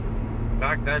technology, but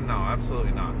back then, no,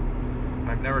 absolutely not.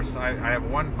 I have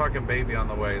one fucking baby on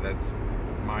the way that's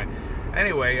mine.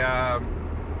 Anyway,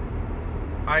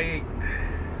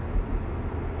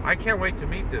 I can't wait to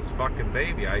meet this fucking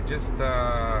baby. I just,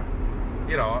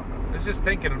 you know, I was just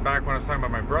thinking back when I was talking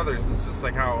about my brothers. It's just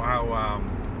like how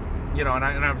you know, and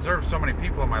I observed so many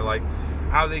people in my life,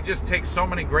 how they just take so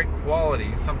many great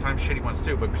qualities, sometimes shitty ones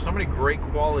too, but so many great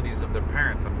qualities of their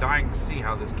parents. I'm dying to see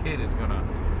how this kid is gonna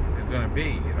be,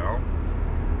 you know.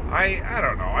 I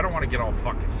don't know. I don't want to get all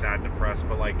fucking sad and depressed,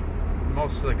 but like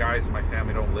most of the guys in my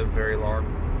family don't live very long,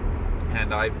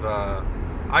 and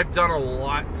I've done a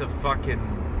lot to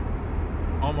fucking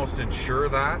almost ensure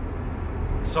that.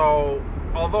 So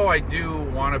although I do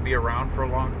want to be around for a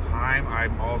long time,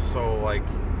 I'm also like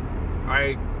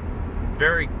I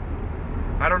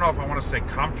don't know if I want to say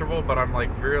comfortable, but I'm like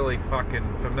really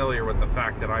fucking familiar with the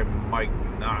fact that I might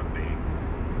not be.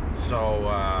 So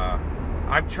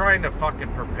I'm trying to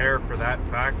fucking prepare for that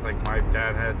fact, like my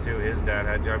dad had to, his dad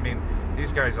had to. I mean,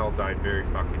 these guys all died very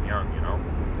fucking young, you know.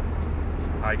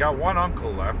 I got one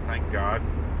uncle left, thank God.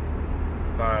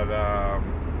 But,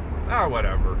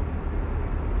 whatever.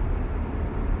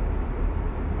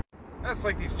 That's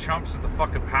like these chumps at the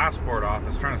fucking passport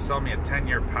office trying to sell me a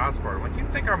 10-year passport. I'm like, you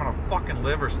think I'm gonna fucking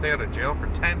live or stay out of jail for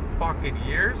 10 fucking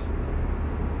years?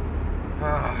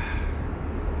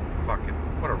 Fucking,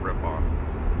 what a ripoff.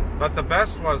 But the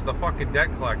best was the fucking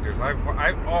debt collectors.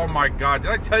 Oh my God,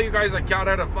 did I tell you guys I got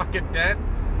out of fucking debt?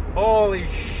 Holy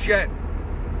shit.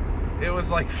 It was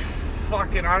like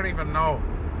fucking, I don't even know,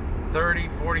 30,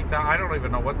 40,000. I don't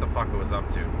even know what the fuck it was up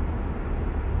to.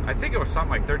 I think it was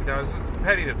something like 30,000. It's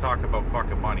petty to talk about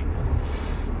fucking money.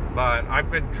 But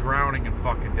I've been drowning in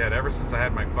fucking debt ever since I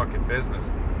had my fucking business.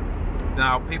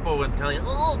 Now, people would tell you,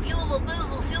 oh, if you have a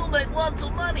business, you'll make lots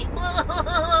of money.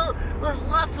 Whoa, there's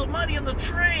lots of money in the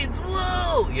trades.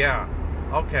 Whoa. Yeah,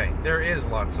 okay, there is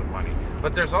lots of money.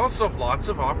 But there's also lots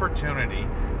of opportunity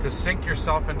to sink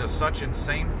yourself into such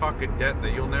insane fucking debt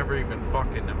that you'll never even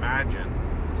fucking imagine.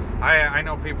 I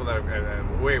know people that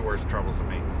have way worse troubles than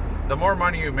me. The more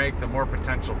money you make, the more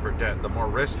potential for debt. The more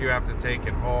risk you have to take,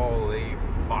 and holy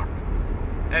fuck.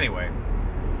 Anyway,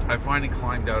 I finally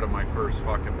climbed out of my first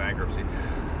fucking bankruptcy.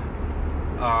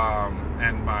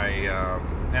 And my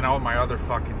and all my other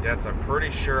fucking debts, I'm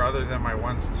pretty sure, other than my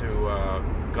ones to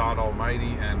God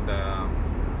Almighty and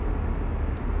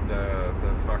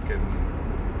the fucking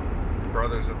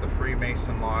brothers at the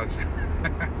Freemason Lodge.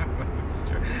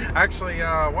 Actually,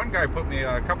 a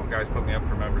couple guys put me up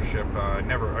for membership. I've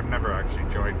never actually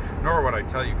joined, nor would I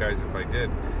tell you guys if I did.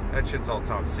 That shit's all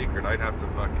top secret. I'd have to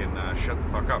fucking shut the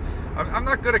fuck up. I'm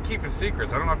not good at keeping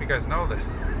secrets. I don't know if you guys know this.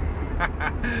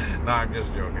 No, I'm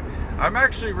just joking. I'm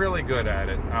actually really good at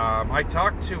it. I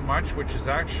talk too much, which is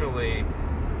actually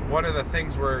one of the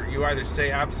things where you either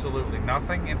say absolutely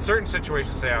nothing. In certain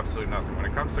situations, say absolutely nothing. When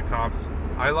it comes to cops,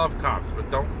 I love cops, but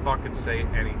don't fucking say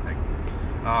anything.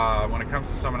 When it comes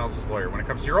to someone else's lawyer. When it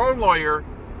comes to your own lawyer,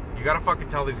 you gotta fucking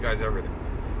tell these guys everything,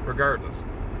 regardless.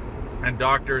 And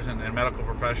doctors and medical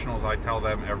professionals, I tell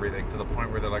them everything, to the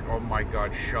point where they're like, oh my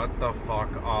God, shut the fuck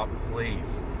up,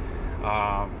 please.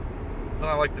 And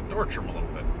I like to torture them a little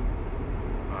bit.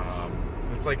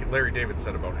 It's like Larry David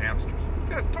said about hamsters. You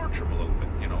gotta torture them a little bit,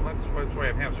 you know. That's why I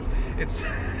have hamsters. It's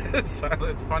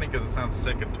funny because it sounds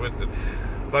sick and twisted.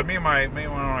 But me and one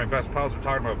of my best pals were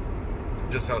talking about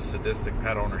just how sadistic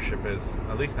pet ownership is.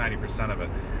 At least 90% of it.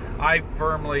 I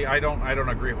don't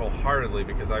agree wholeheartedly,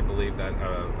 because I believe that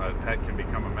a pet can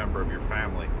become a member of your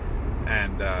family,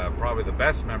 and probably the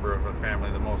best member of a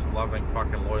family, the most loving,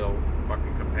 fucking loyal,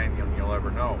 fucking companion you'll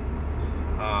ever know.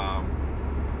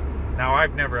 Now,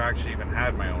 I've never actually even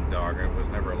had my own dog. I was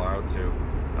never allowed to.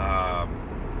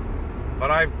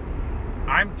 But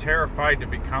I'm terrified to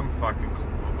become fucking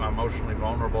emotionally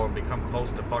vulnerable and become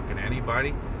close to fucking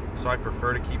anybody. So I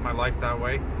prefer to keep my life that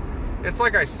way. It's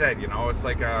like I said, you know, it's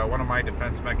like one of my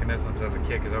defense mechanisms as a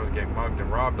kid, because I was getting mugged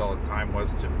and robbed all the time,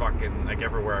 was to fucking, like,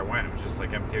 everywhere I went, it was just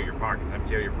like, empty out your pockets,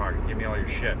 give me all your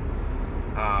shit.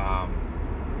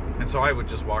 And so I would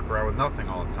just walk around with nothing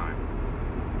all the time.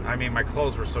 I mean, my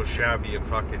clothes were so shabby and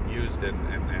fucking used and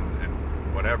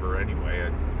whatever.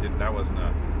 Anyway, that wasn't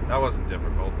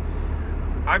difficult.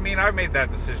 I mean, I made that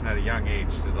decision at a young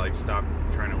age to, like, stop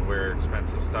trying to wear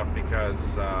expensive stuff,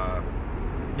 because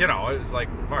you know, it was like,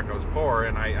 fuck, I was poor,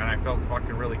 and I felt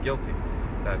fucking really guilty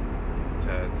that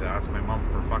to ask my mom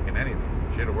for fucking anything.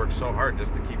 She had to work so hard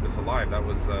just to keep us alive. That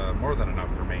was more than enough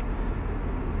for me.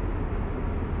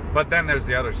 But then there's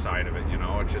the other side of it, you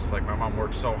know. It's just like, my mom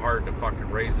worked so hard to fucking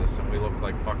raise us, and we looked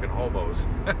like fucking hobos.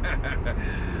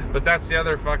 But that's the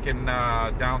other fucking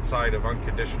downside of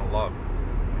unconditional love.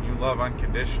 When you love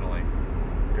unconditionally,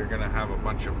 you're gonna have a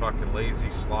bunch of fucking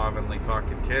lazy, slovenly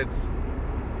fucking kids.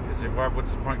 You say, well,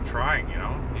 what's the point in trying, you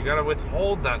know? You gotta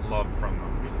withhold that love from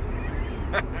them.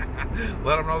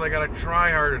 Let them know they gotta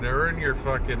try harder to earn your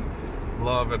fucking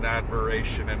love and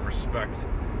admiration and respect.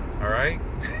 Alright?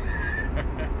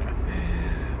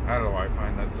 I don't know why I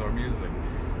find that so amusing.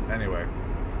 Anyway,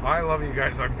 I love you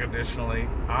guys unconditionally.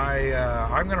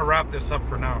 I'm gonna wrap this up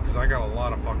for now, because I got a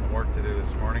lot of fucking work to do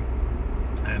this morning.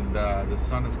 And the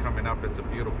sun is coming up. It's a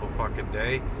beautiful fucking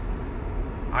day.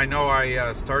 I know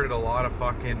I started a lot of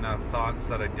fucking thoughts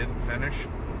that I didn't finish,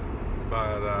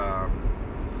 but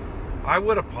I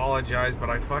would apologize, but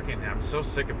I'm so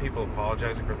sick of people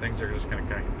apologizing for things they're just going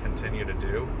to continue to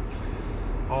do.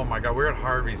 Oh my god, we're at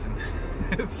Harvey's, and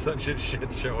it's such a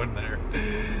shit show in there.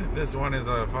 This one is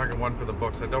a fucking one for the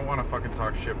books. I don't want to fucking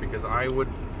talk shit, because I would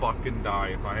fucking die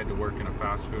if I had to work in a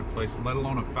fast food place, let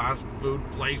alone a fast food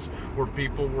place where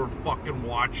people were fucking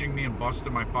watching me and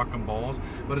busting my fucking balls.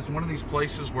 But it's one of these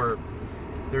places where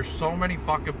there's so many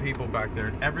fucking people back there,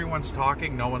 and everyone's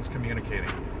talking, no one's communicating.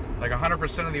 Like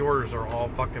 100% of the orders are all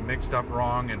fucking mixed up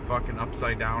wrong and fucking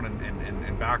upside down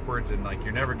and backwards, and like,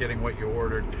 you're never getting what you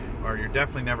ordered, or you're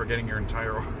definitely never getting your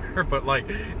entire order. But like,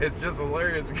 it's just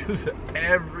hilarious because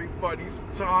everybody's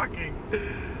talking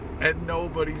and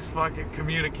nobody's fucking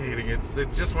communicating. It's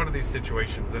just one of these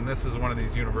situations, and this is one of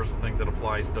these universal things that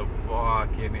applies to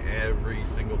fucking every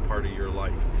single part of your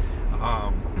life.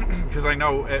 Because I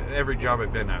know every job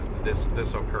I've been at, this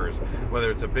occurs.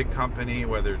 Whether it's a big company,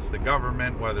 whether it's the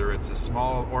government, whether it's a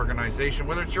small organization,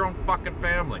 whether it's your own fucking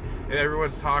family.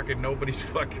 Everyone's talking, nobody's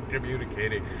fucking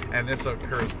communicating, and this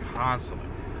occurs constantly.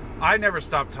 I never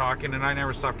stop talking, and I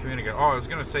never stop communicating. Oh, I was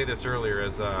going to say this earlier,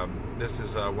 as this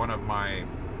is one of my...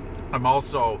 I'm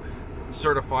also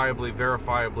certifiably,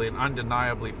 verifiably, and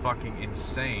undeniably fucking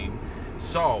insane.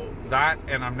 So, that,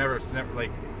 and I'm never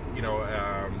like... You know,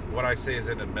 what I say is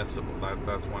inadmissible.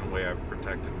 That's one way I've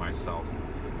protected myself.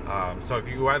 So if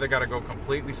you either got to go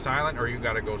completely silent, or you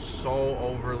got to go so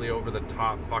overly over the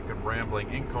top, fucking rambling,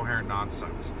 incoherent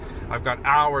nonsense. I've got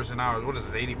hours and hours. What is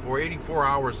this? 84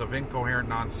 hours of incoherent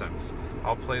nonsense.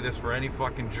 I'll play this for any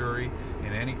fucking jury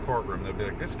in any courtroom. They'll be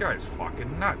like, this guy's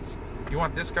fucking nuts. You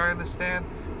want this guy on the stand?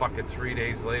 Fucking 3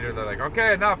 days later, they're like,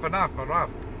 okay, enough.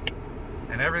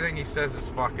 And everything he says is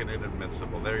fucking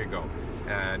inadmissible. There you go.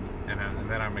 And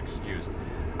then I'm excused.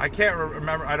 I can't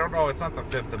remember. I don't know. It's not the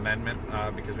Fifth Amendment,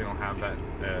 because we don't have that.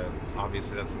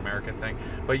 Obviously, that's an American thing.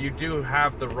 But you do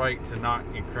have the right to not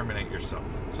incriminate yourself.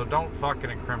 So don't fucking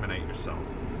incriminate yourself.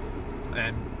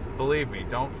 And believe me,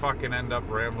 don't fucking end up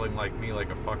rambling like me, like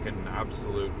a fucking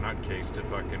absolute nutcase to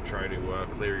fucking try to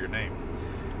clear your name.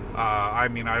 I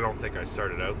mean, I don't think I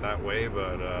started out that way,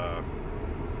 but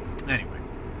anyway.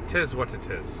 'Tis what it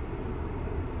is.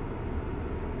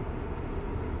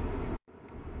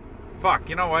 Fuck,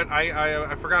 you know what?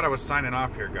 I forgot I was signing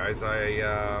off here, guys.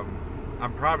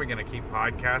 I'm probably gonna keep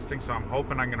podcasting, so I'm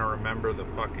hoping I'm gonna remember the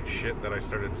fucking shit that I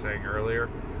started saying earlier.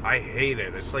 I hate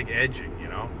it. It's like edging, you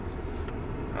know?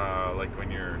 Like when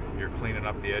you're cleaning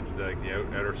up the edge, like the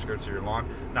outer skirts of your lawn.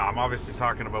 No, I'm obviously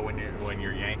talking about when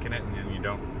you're yanking it, and then you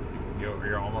don't,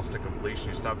 you're almost to completion.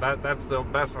 You stop. That's the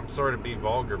best. I'm sorry to be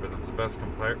vulgar, but it's the best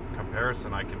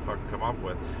comparison I can fucking come up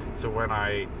with to when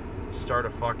I start a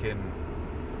thought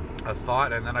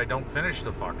and then I don't finish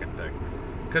the fucking thing.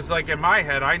 Because, like, in my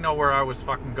head, I know where I was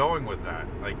fucking going with that.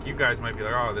 Like, you guys might be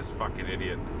like, oh, this fucking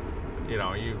idiot. You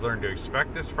know, you've learned to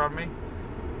expect this from me.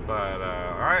 But,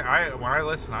 when I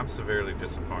listen, I'm severely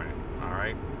disappointed.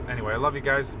 Alright? Anyway, I love you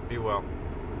guys. Be well.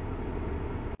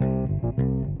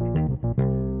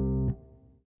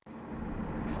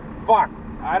 Fuck.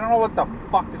 I don't know what the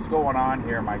fuck is going on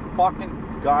here. My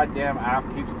fucking goddamn app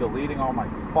keeps deleting all my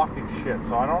fucking shit.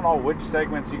 So I don't know which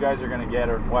segments you guys are going to get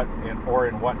or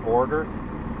in what order.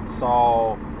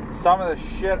 So some of the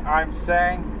shit I'm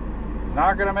saying is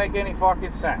not going to make any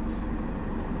fucking sense.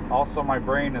 Also, my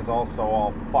brain is also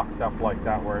all fucked up like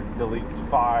that, where it deletes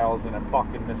files and it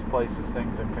fucking misplaces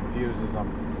things and confuses them.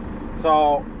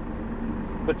 So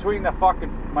between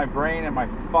my brain and my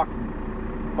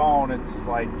fucking phone, it's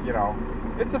like, you know,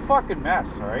 it's a fucking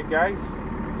mess, alright guys?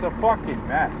 It's a fucking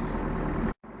mess.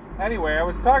 Anyway, I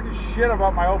was talking shit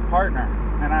about my old partner,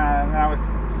 and I was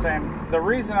saying the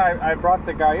reason I brought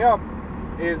the guy up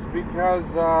is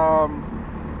because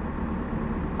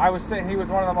I was saying he was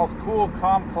one of the most cool,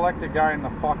 calm, collected guy in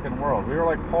the fucking world. We were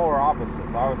like polar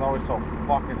opposites. I was always so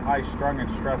fucking high-strung and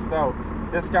stressed out.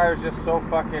 This guy was just so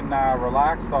fucking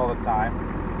relaxed all the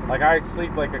time. Like, I'd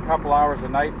sleep like a couple hours a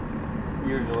night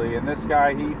usually, and this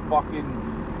guy, he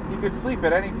could sleep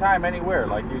at any time, anywhere.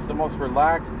 Like, he was the most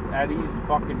relaxed, at ease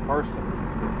fucking person.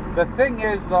 The thing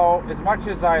is, though, as much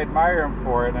as I admire him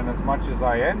for it and as much as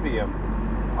I envy him,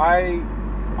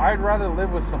 I'd rather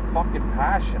live with some fucking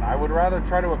passion. I would rather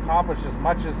try to accomplish as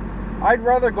much as... I'd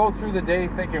rather go through the day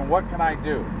thinking, what can I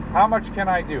do? How much can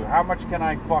I do? How much can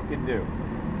I fucking do?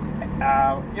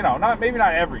 You know, maybe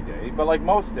not every day, but like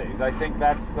most days. I think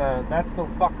that's the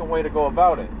fucking way to go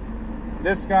about it.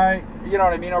 This guy, you know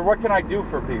what I mean? Or what can I do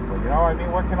for people? You know what I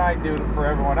mean? What can I do for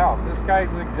everyone else? This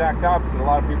guy's the exact opposite. A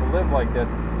lot of people live like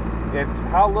this. It's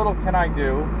how little can I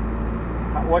do?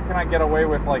 What can I get away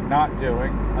with, like, not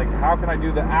doing? Like, how can I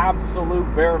do the absolute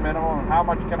bare minimum, and how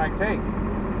much can I take?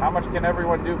 How much can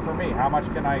everyone do for me? How much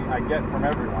can I get from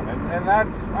everyone? And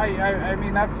that's, I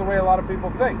mean, that's the way a lot of people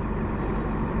think.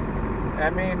 I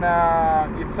mean,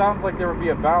 it sounds like there would be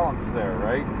a balance there,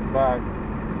 right? But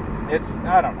it's,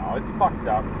 I don't know, it's fucked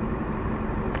up.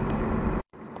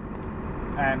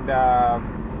 And,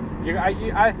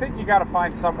 I think you got to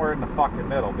find somewhere in the fucking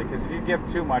middle, because if you give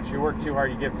too much, you work too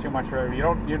hard, you give too much, you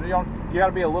got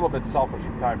to be a little bit selfish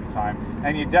from time to time,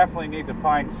 and you definitely need to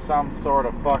find some sort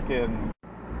of fucking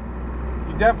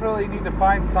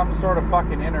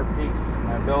inner peace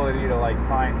and ability to, like,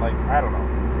 find, like, I don't know.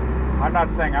 I'm not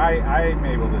saying I'm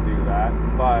able to do that,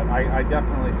 but I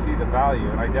definitely see the value,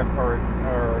 and or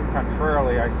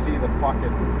contrarily, I see the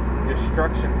fucking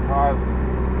destruction caused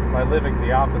by living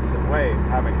the opposite way,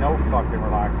 having no fucking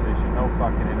relaxation, no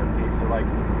fucking inner peace, or like,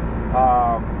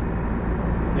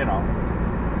 you know,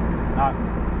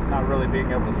 not really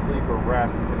being able to sleep or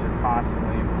rest because you're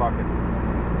constantly in fucking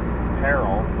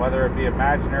peril, whether it be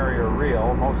imaginary or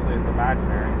real. Mostly it's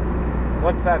imaginary.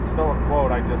 What's that Stoic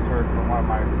quote I just heard from one of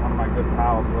my good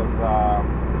pals was,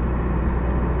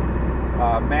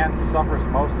 man suffers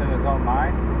most in his own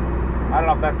mind. I don't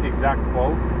know if that's the exact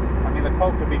quote. I mean, the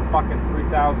quote could be fucking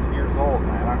 3,000 years old,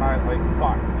 man. I'm not, like,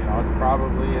 fuck, you know, it's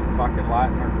probably in fucking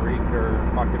Latin or Greek or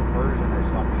fucking Persian or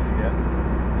some shit.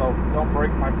 So don't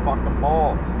break my fucking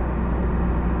balls.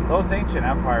 Those ancient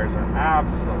empires are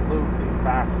absolutely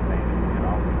fascinating, you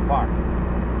know, fuck.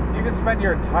 You can spend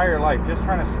your entire life just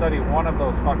trying to study one of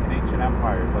those fucking ancient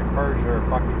empires, like Persia or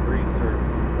fucking Greece or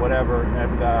whatever,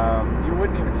 and you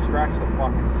wouldn't even scratch the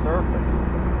fucking surface.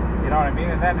 You know what I mean?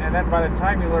 And then by the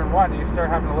time you learn one, you start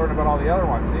having to learn about all the other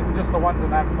ones, even just the ones in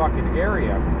that fucking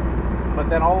area. But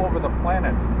then all over the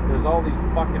planet, there's all these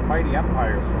fucking mighty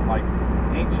empires from, like,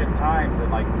 ancient times,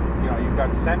 and, like, you know, you've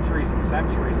got centuries and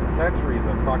centuries and centuries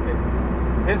of fucking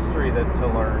history to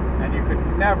learn, and you could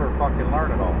never fucking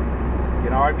learn it all. You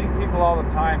know, I meet people all the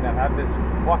time that have this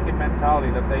fucking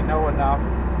mentality that they know enough,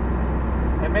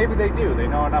 and maybe they do, they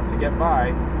know enough to get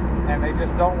by, and they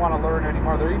just don't want to learn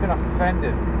anymore. They're even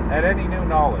offended at any new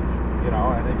knowledge, you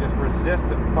know, and they just resist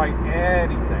and fight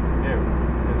anything new,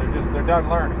 because they're done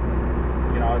learning.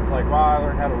 You know, it's like, well, I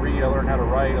learned how to read, I learned how to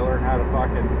write, I learned how to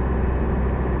fucking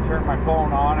turn my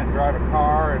phone on and drive a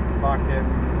car, and fucking,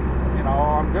 you know,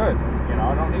 I'm good. You know,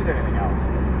 I don't need anything else.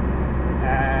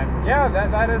 And yeah,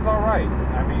 that is all right.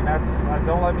 I mean,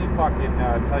 don't let me fucking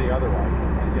tell you otherwise.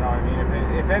 You know what I mean?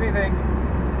 If anything,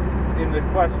 in the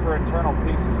quest for internal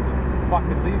peace is to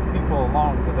fucking leave people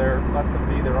alone let them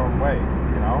be their own way.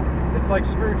 You know? It's like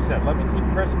Scrooge said, let me keep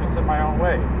Christmas in my own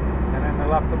way. And then they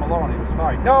left him alone. He was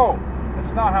fine. No!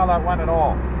 That's not how that went at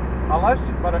all. Unless,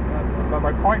 but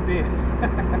my point being,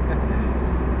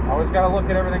 I always got to look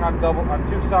at everything on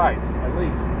two sides, at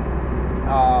least.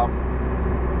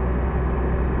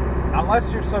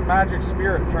 Unless you're some magic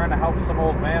spirit trying to help some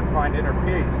old man find inner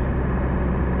peace,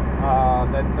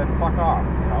 then fuck off.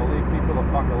 You know, leave people the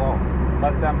fuck alone.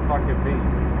 Let them fucking be.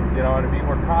 You know what I mean?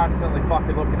 We're constantly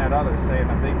fucking looking at others, saying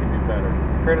that they can do better,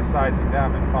 criticizing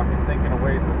them, and fucking thinking of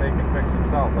ways that they can fix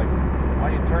themselves. Like,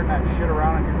 why don't you turn that shit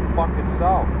around on your fucking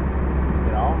self?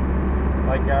 You know,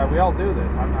 like we all do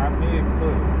this. I'm me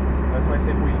included. That's why I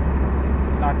say we.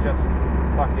 It's not just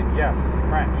fucking yes in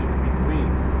French. I mean we,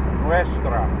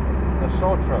 nuestra,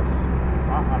 nosotros.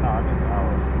 No, I mean it's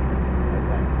ours. I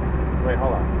think. Wait,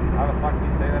 hold on. How the fuck do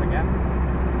you say that again?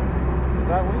 Is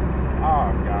that we?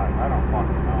 Oh god, I don't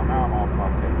fucking know. Now I'm all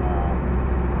fucking.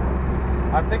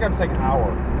 I think I'm saying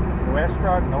our.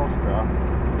 Nuestra, nostra.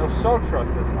 Nosotros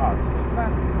is us. Isn't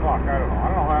that? Fuck, I don't know.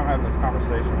 I don't know who I'm having this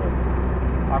conversation with.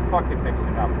 I'm fucking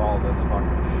mixing up all this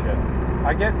fucking shit.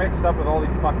 I get mixed up with all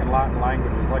these fucking Latin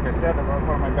languages. Like I said, one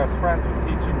of my best friends was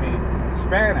teaching me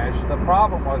Spanish. The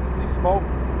problem was he spoke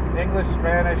English,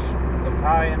 Spanish,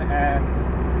 Italian, and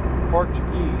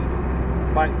Portuguese,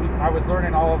 but I was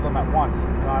learning all of them at once.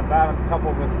 That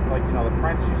coupled with, like, you know, the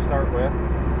French you start with,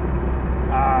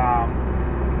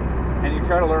 and you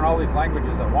try to learn all these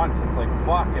languages at once. It's like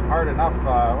fucking hard enough.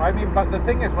 I mean, but the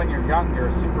thing is, when you're young, you're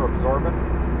super absorbent.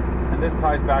 And this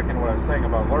ties back into what I was saying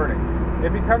about learning.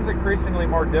 It becomes increasingly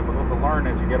more difficult to learn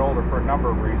as you get older for a number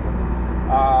of reasons.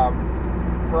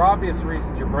 For obvious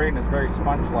reasons, your brain is very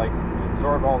sponge-like. You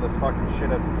absorb all this fucking shit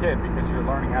as a kid because you're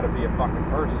learning how to be a fucking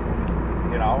person.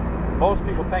 You know, most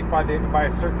people think by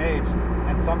a certain age,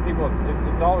 and some people it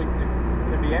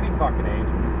can be any fucking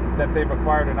age, that they've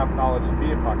acquired enough knowledge to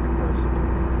be a fucking person.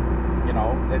 You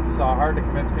know, it's hard to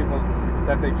convince people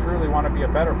that they truly want to be a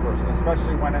better person,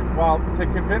 especially when to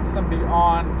convince them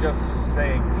beyond just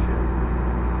saying shit.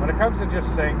 When it comes to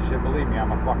just saying shit, believe me,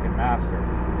 I'm a fucking master.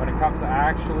 When it comes to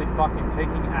actually fucking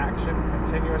taking action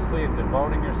continuously and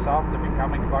devoting yourself to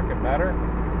becoming fucking better,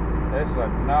 this is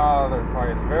another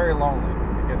part. It's very lonely.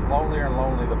 It gets lonelier and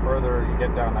lonely the further you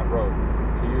get down that road.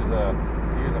 To use a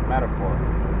metaphor,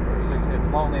 it's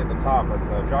lonely at the top,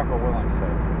 as Jocko Willink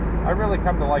said. I really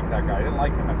come to like that guy. I didn't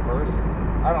like him at first.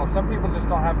 I don't know, some people just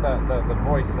don't have the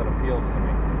voice that appeals to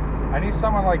me. I need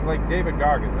someone like David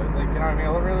Goggins. Like, you know what I mean?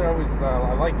 I really always,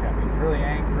 I like him. He's really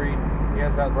angry. He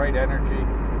has that right energy.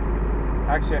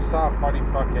 Actually, I saw a funny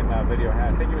fucking video.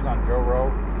 I think he was on Joe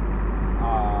Rogan.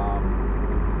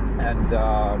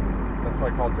 That's why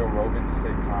I call Joe Rogan to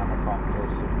save time. I call him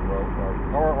Joseph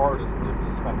Rogan. Or just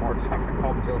to spend more time, I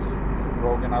call him Joseph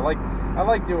Rogan. I like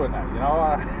doing that, you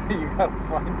know. You gotta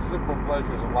find simple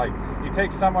pleasures in life. You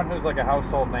take someone who's like a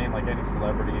household name, like any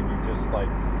celebrity, and you just like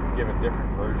give a different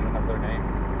version of their name.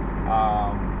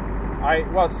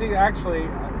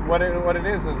 What it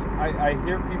is I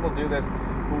hear people do this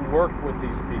who work with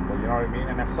these people, you know what I mean?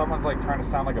 And if someone's like trying to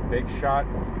sound like a big shot,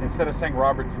 instead of saying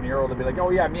Robert De Niro, they'll be like, oh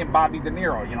yeah, me and Bobby De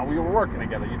Niro, you know, we were working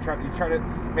together. You try to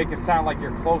make it sound like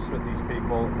you're close with these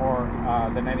people more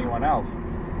than anyone else.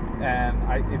 And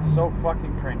it's so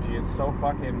fucking cringy. It's so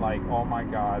fucking like, oh my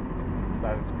god,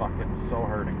 that is fucking so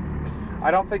hurting.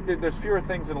 I don't think there's fewer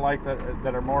things in life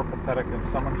that are more pathetic than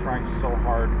someone trying so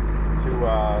hard to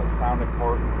sound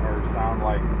important or sound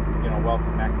like, you know, well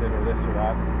connected or this or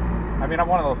that. I mean, I'm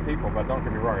one of those people, but don't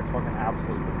get me wrong, it's fucking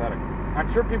absolutely pathetic. I'm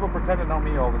sure people pretend to know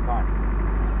me all the time.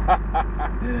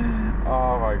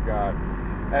 Oh my god.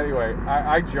 Anyway,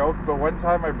 I joke, but one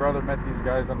time my brother met these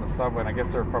guys on the subway, and I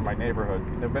guess they're from my neighborhood.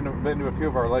 They've been to a few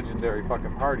of our legendary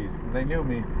fucking parties. They knew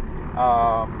me.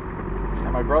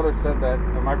 And my brother said that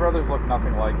my brothers look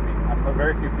nothing like me.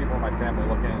 Very few people in my family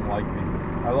look anything like me.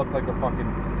 I look like the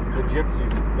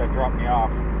gypsies that dropped me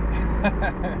off.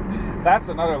 That's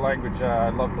another language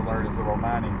I'd love to learn, is the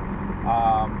Romani.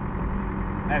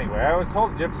 Anyway, I was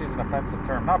told gypsy is an offensive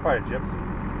term, not by a gypsy.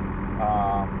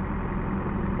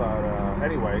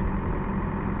 Anyway,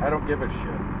 I don't give a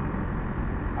shit.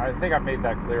 I think I made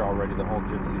that clear already, the whole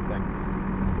gypsy thing.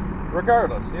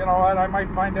 Regardless, you know, I might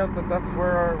find out that that's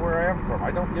where I am from. I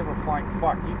don't give a flying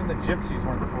fuck. Even the gypsies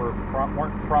weren't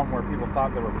from where people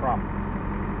thought they were from.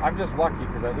 I'm just lucky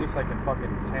because at least I can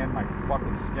fucking tan my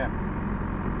fucking skin.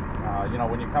 You know,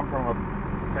 when you come from a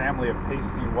family of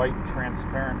pasty, white,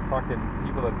 transparent fucking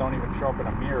people that don't even show up in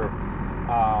a mirror,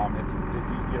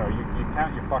 you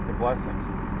count your fucking blessings.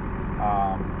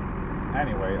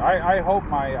 Anyway, I hope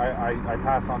I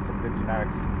pass on some good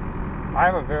genetics. I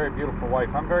have a very beautiful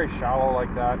wife. I'm very shallow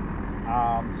like that.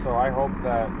 So I hope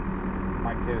that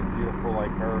my kid is beautiful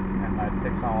like her, and that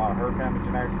takes on a lot of her family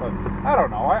genetics. But I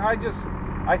don't know.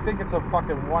 I think it's a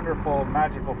fucking wonderful,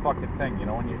 magical fucking thing. You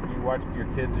know, when you watch your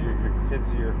kids or your kids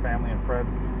or your family and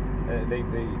friends, they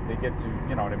get to,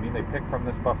 you know what I mean? They pick from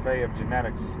this buffet of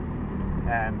genetics,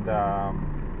 and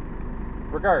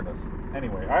regardless.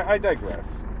 Anyway, I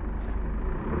digress.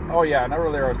 Oh yeah, and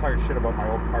earlier I was talking shit about my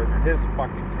old partner. His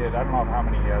fucking kid, I don't know how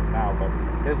many he has now, but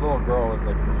his little girl is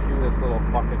like the cutest little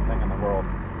fucking thing in the world.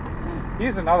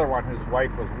 He's another one whose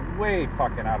wife was way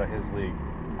fucking out of his league.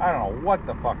 I don't know what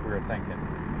the fuck we were thinking.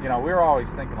 You know, we were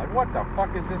always thinking like, what the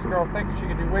fuck is this girl thinking? She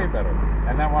could do way better.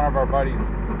 And then one of our buddies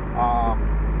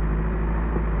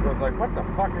was like, what the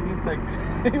fuck are you thinking?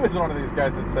 He was one of these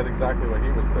guys that said exactly what he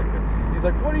was thinking. He's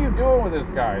like, what are you doing with this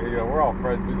guy? You know, we're all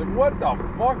friends. He's like, what the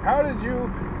fuck? How did you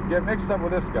get mixed up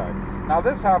with this guy? Now,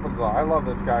 this happens a lot. I love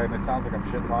this guy, and it sounds like I'm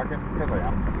shit talking, because I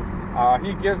am.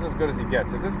 He gives as good as he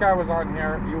gets. If this guy was on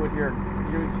here, you would hear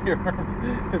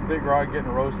Big Ron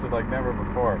getting roasted like never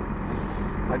before.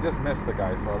 I just miss the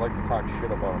guy, so I like to talk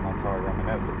shit about him. That's how I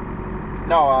reminisce.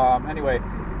 No, anyway,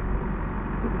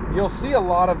 you'll see a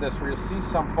lot of this where you'll see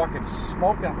some fucking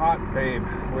smoking hot babe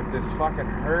with this fucking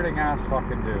hurting ass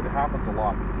fucking dude. It happens a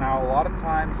lot. Now, a lot of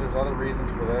times there's other reasons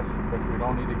for this, which we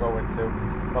don't need to go into.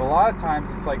 But a lot of times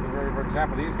it's like, for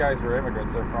example, these guys were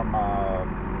immigrants. They're from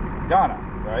Ghana,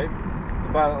 right?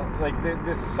 But like,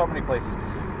 this is so many places.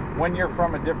 When you're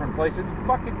from a different place, it's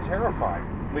fucking terrifying.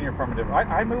 When you're from a different...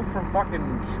 I moved from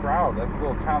fucking Stroud. That's a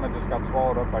little town that just got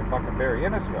swallowed up by fucking Barrie,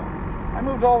 Innisfil. I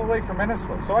moved all the way from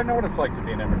Innisfil, so I know what it's like to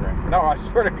be an immigrant. No, I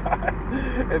swear to God,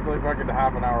 it's like fucking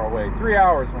half an hour away. 3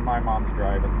 hours when my mom's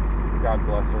driving. God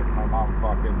bless her. My mom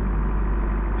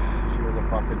she was a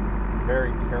fucking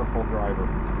very careful driver.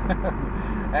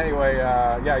 Anyway,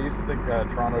 yeah, I used to think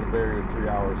Toronto to Barrie was 3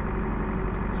 hours.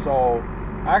 So,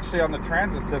 actually on the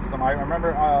transit system, I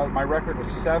remember my record was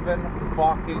 7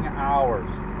 fucking hours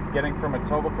getting from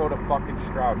Etobicoke to fucking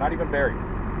Stroud. Not even Barrie.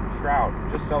 Stroud,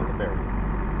 just south of Barrie.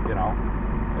 You know,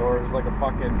 or it was like a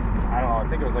fucking, I don't know, I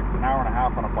think it was like an hour and a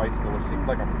half on a bicycle. It seemed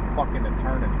like a fucking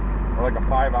eternity, or like a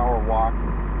 5-hour walk.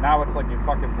 Now it's like you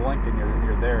fucking blink and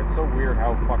you're there. It's so weird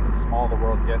how fucking small the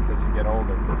world gets as you get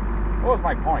older. What was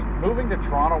my point? Moving to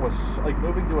Toronto was like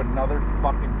moving to another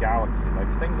fucking galaxy. Like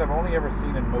things I've only ever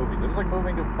seen in movies. It was like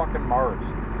moving to fucking Mars.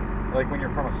 Like when you're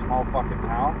from a small fucking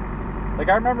town. Like,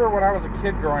 I remember when I was a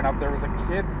kid growing up, there was a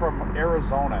kid from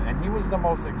Arizona, and he was the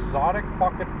most exotic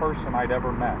fucking person I'd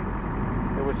ever met.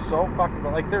 It was so fucking...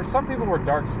 Like, there's some people who were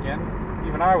dark-skinned.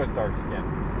 Even I was dark-skinned.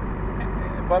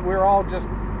 But we were all just...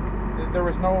 There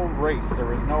was no race. There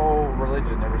was no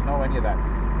religion. There was no any of that.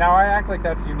 Now, I act like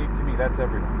that's unique to me. That's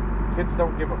everyone. Kids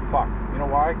don't give a fuck. You know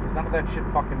why? Because none of that shit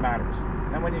fucking matters.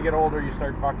 And when you get older, you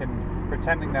start fucking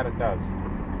pretending that it does.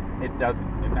 It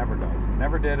doesn't. It never does. It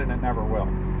never did, and it never will.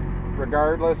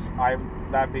 Regardless,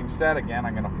 that being said, again,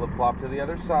 I'm going to flip-flop to the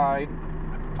other side.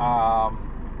 I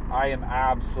am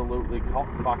absolutely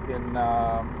fucking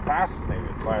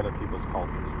fascinated by other people's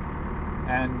cultures.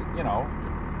 And, you know,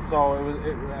 so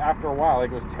after a while,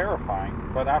 like, it was terrifying,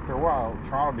 but after a while,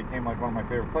 Toronto became, like, one of my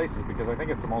favorite places because I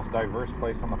think it's the most diverse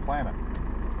place on the planet.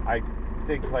 I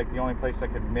think, like, the only place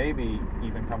that could maybe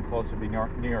even come close would be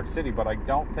New York City, but I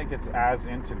don't think it's as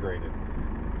integrated.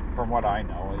 From what I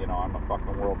know, you know, I'm a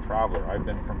fucking world traveler. I've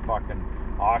been from fucking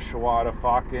Oshawa to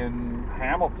fucking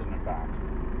Hamilton and back.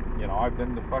 You know, I've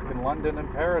been to fucking London and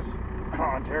Paris,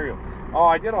 Ontario. Oh,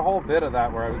 I did a whole bit of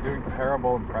that where I was doing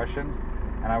terrible impressions,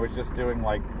 and I was just doing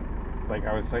like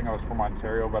I was saying I was from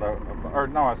Ontario, but I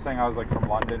was saying I was like from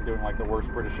London, doing like the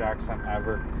worst British accent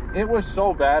ever. It was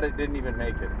so bad it didn't even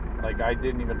make it. Like, I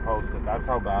didn't even post it. That's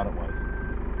how bad it was.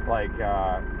 Like,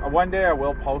 one day I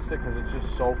will post it because it's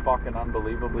just so fucking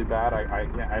unbelievably bad. I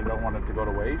don't want it to go to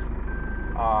waste.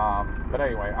 But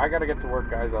anyway, I gotta get to work,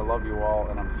 guys. I love you all,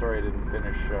 and I'm sorry I didn't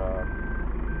finish.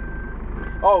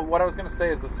 Oh, what I was gonna say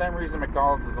is the same reason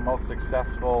McDonald's is the most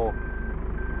successful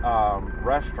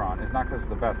restaurant is not because it's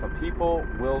the best. The people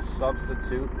will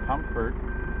substitute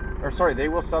they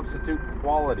will substitute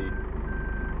quality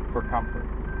for comfort,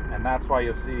 and that's why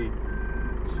you'll see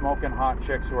smoking hot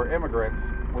chicks who are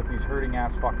immigrants with these hurting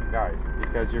ass fucking guys,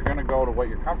 because you're going to go to what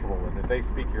you're comfortable with. If they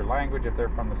speak your language, if they're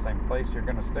from the same place, you're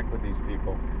going to stick with these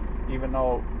people, even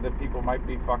though the people might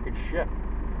be fucking shit.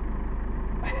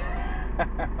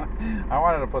 I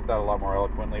wanted to put that a lot more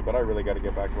eloquently, but I really got to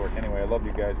get back to work anyway. I love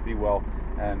you guys. Be well,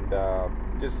 and I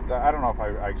don't know if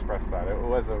I expressed that. It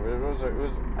was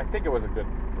I think it was a good,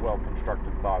 well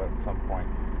constructed thought at some point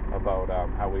about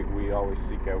how we always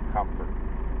seek out comfort,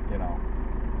 you know.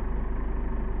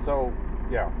 So,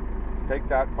 yeah, take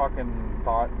that fucking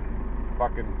thought,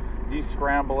 fucking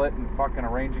descramble it and fucking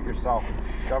arrange it yourself and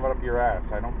shove it up your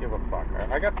ass. I don't give a fuck.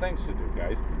 I got things to do,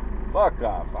 guys. Fuck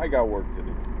off. I got work to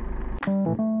do.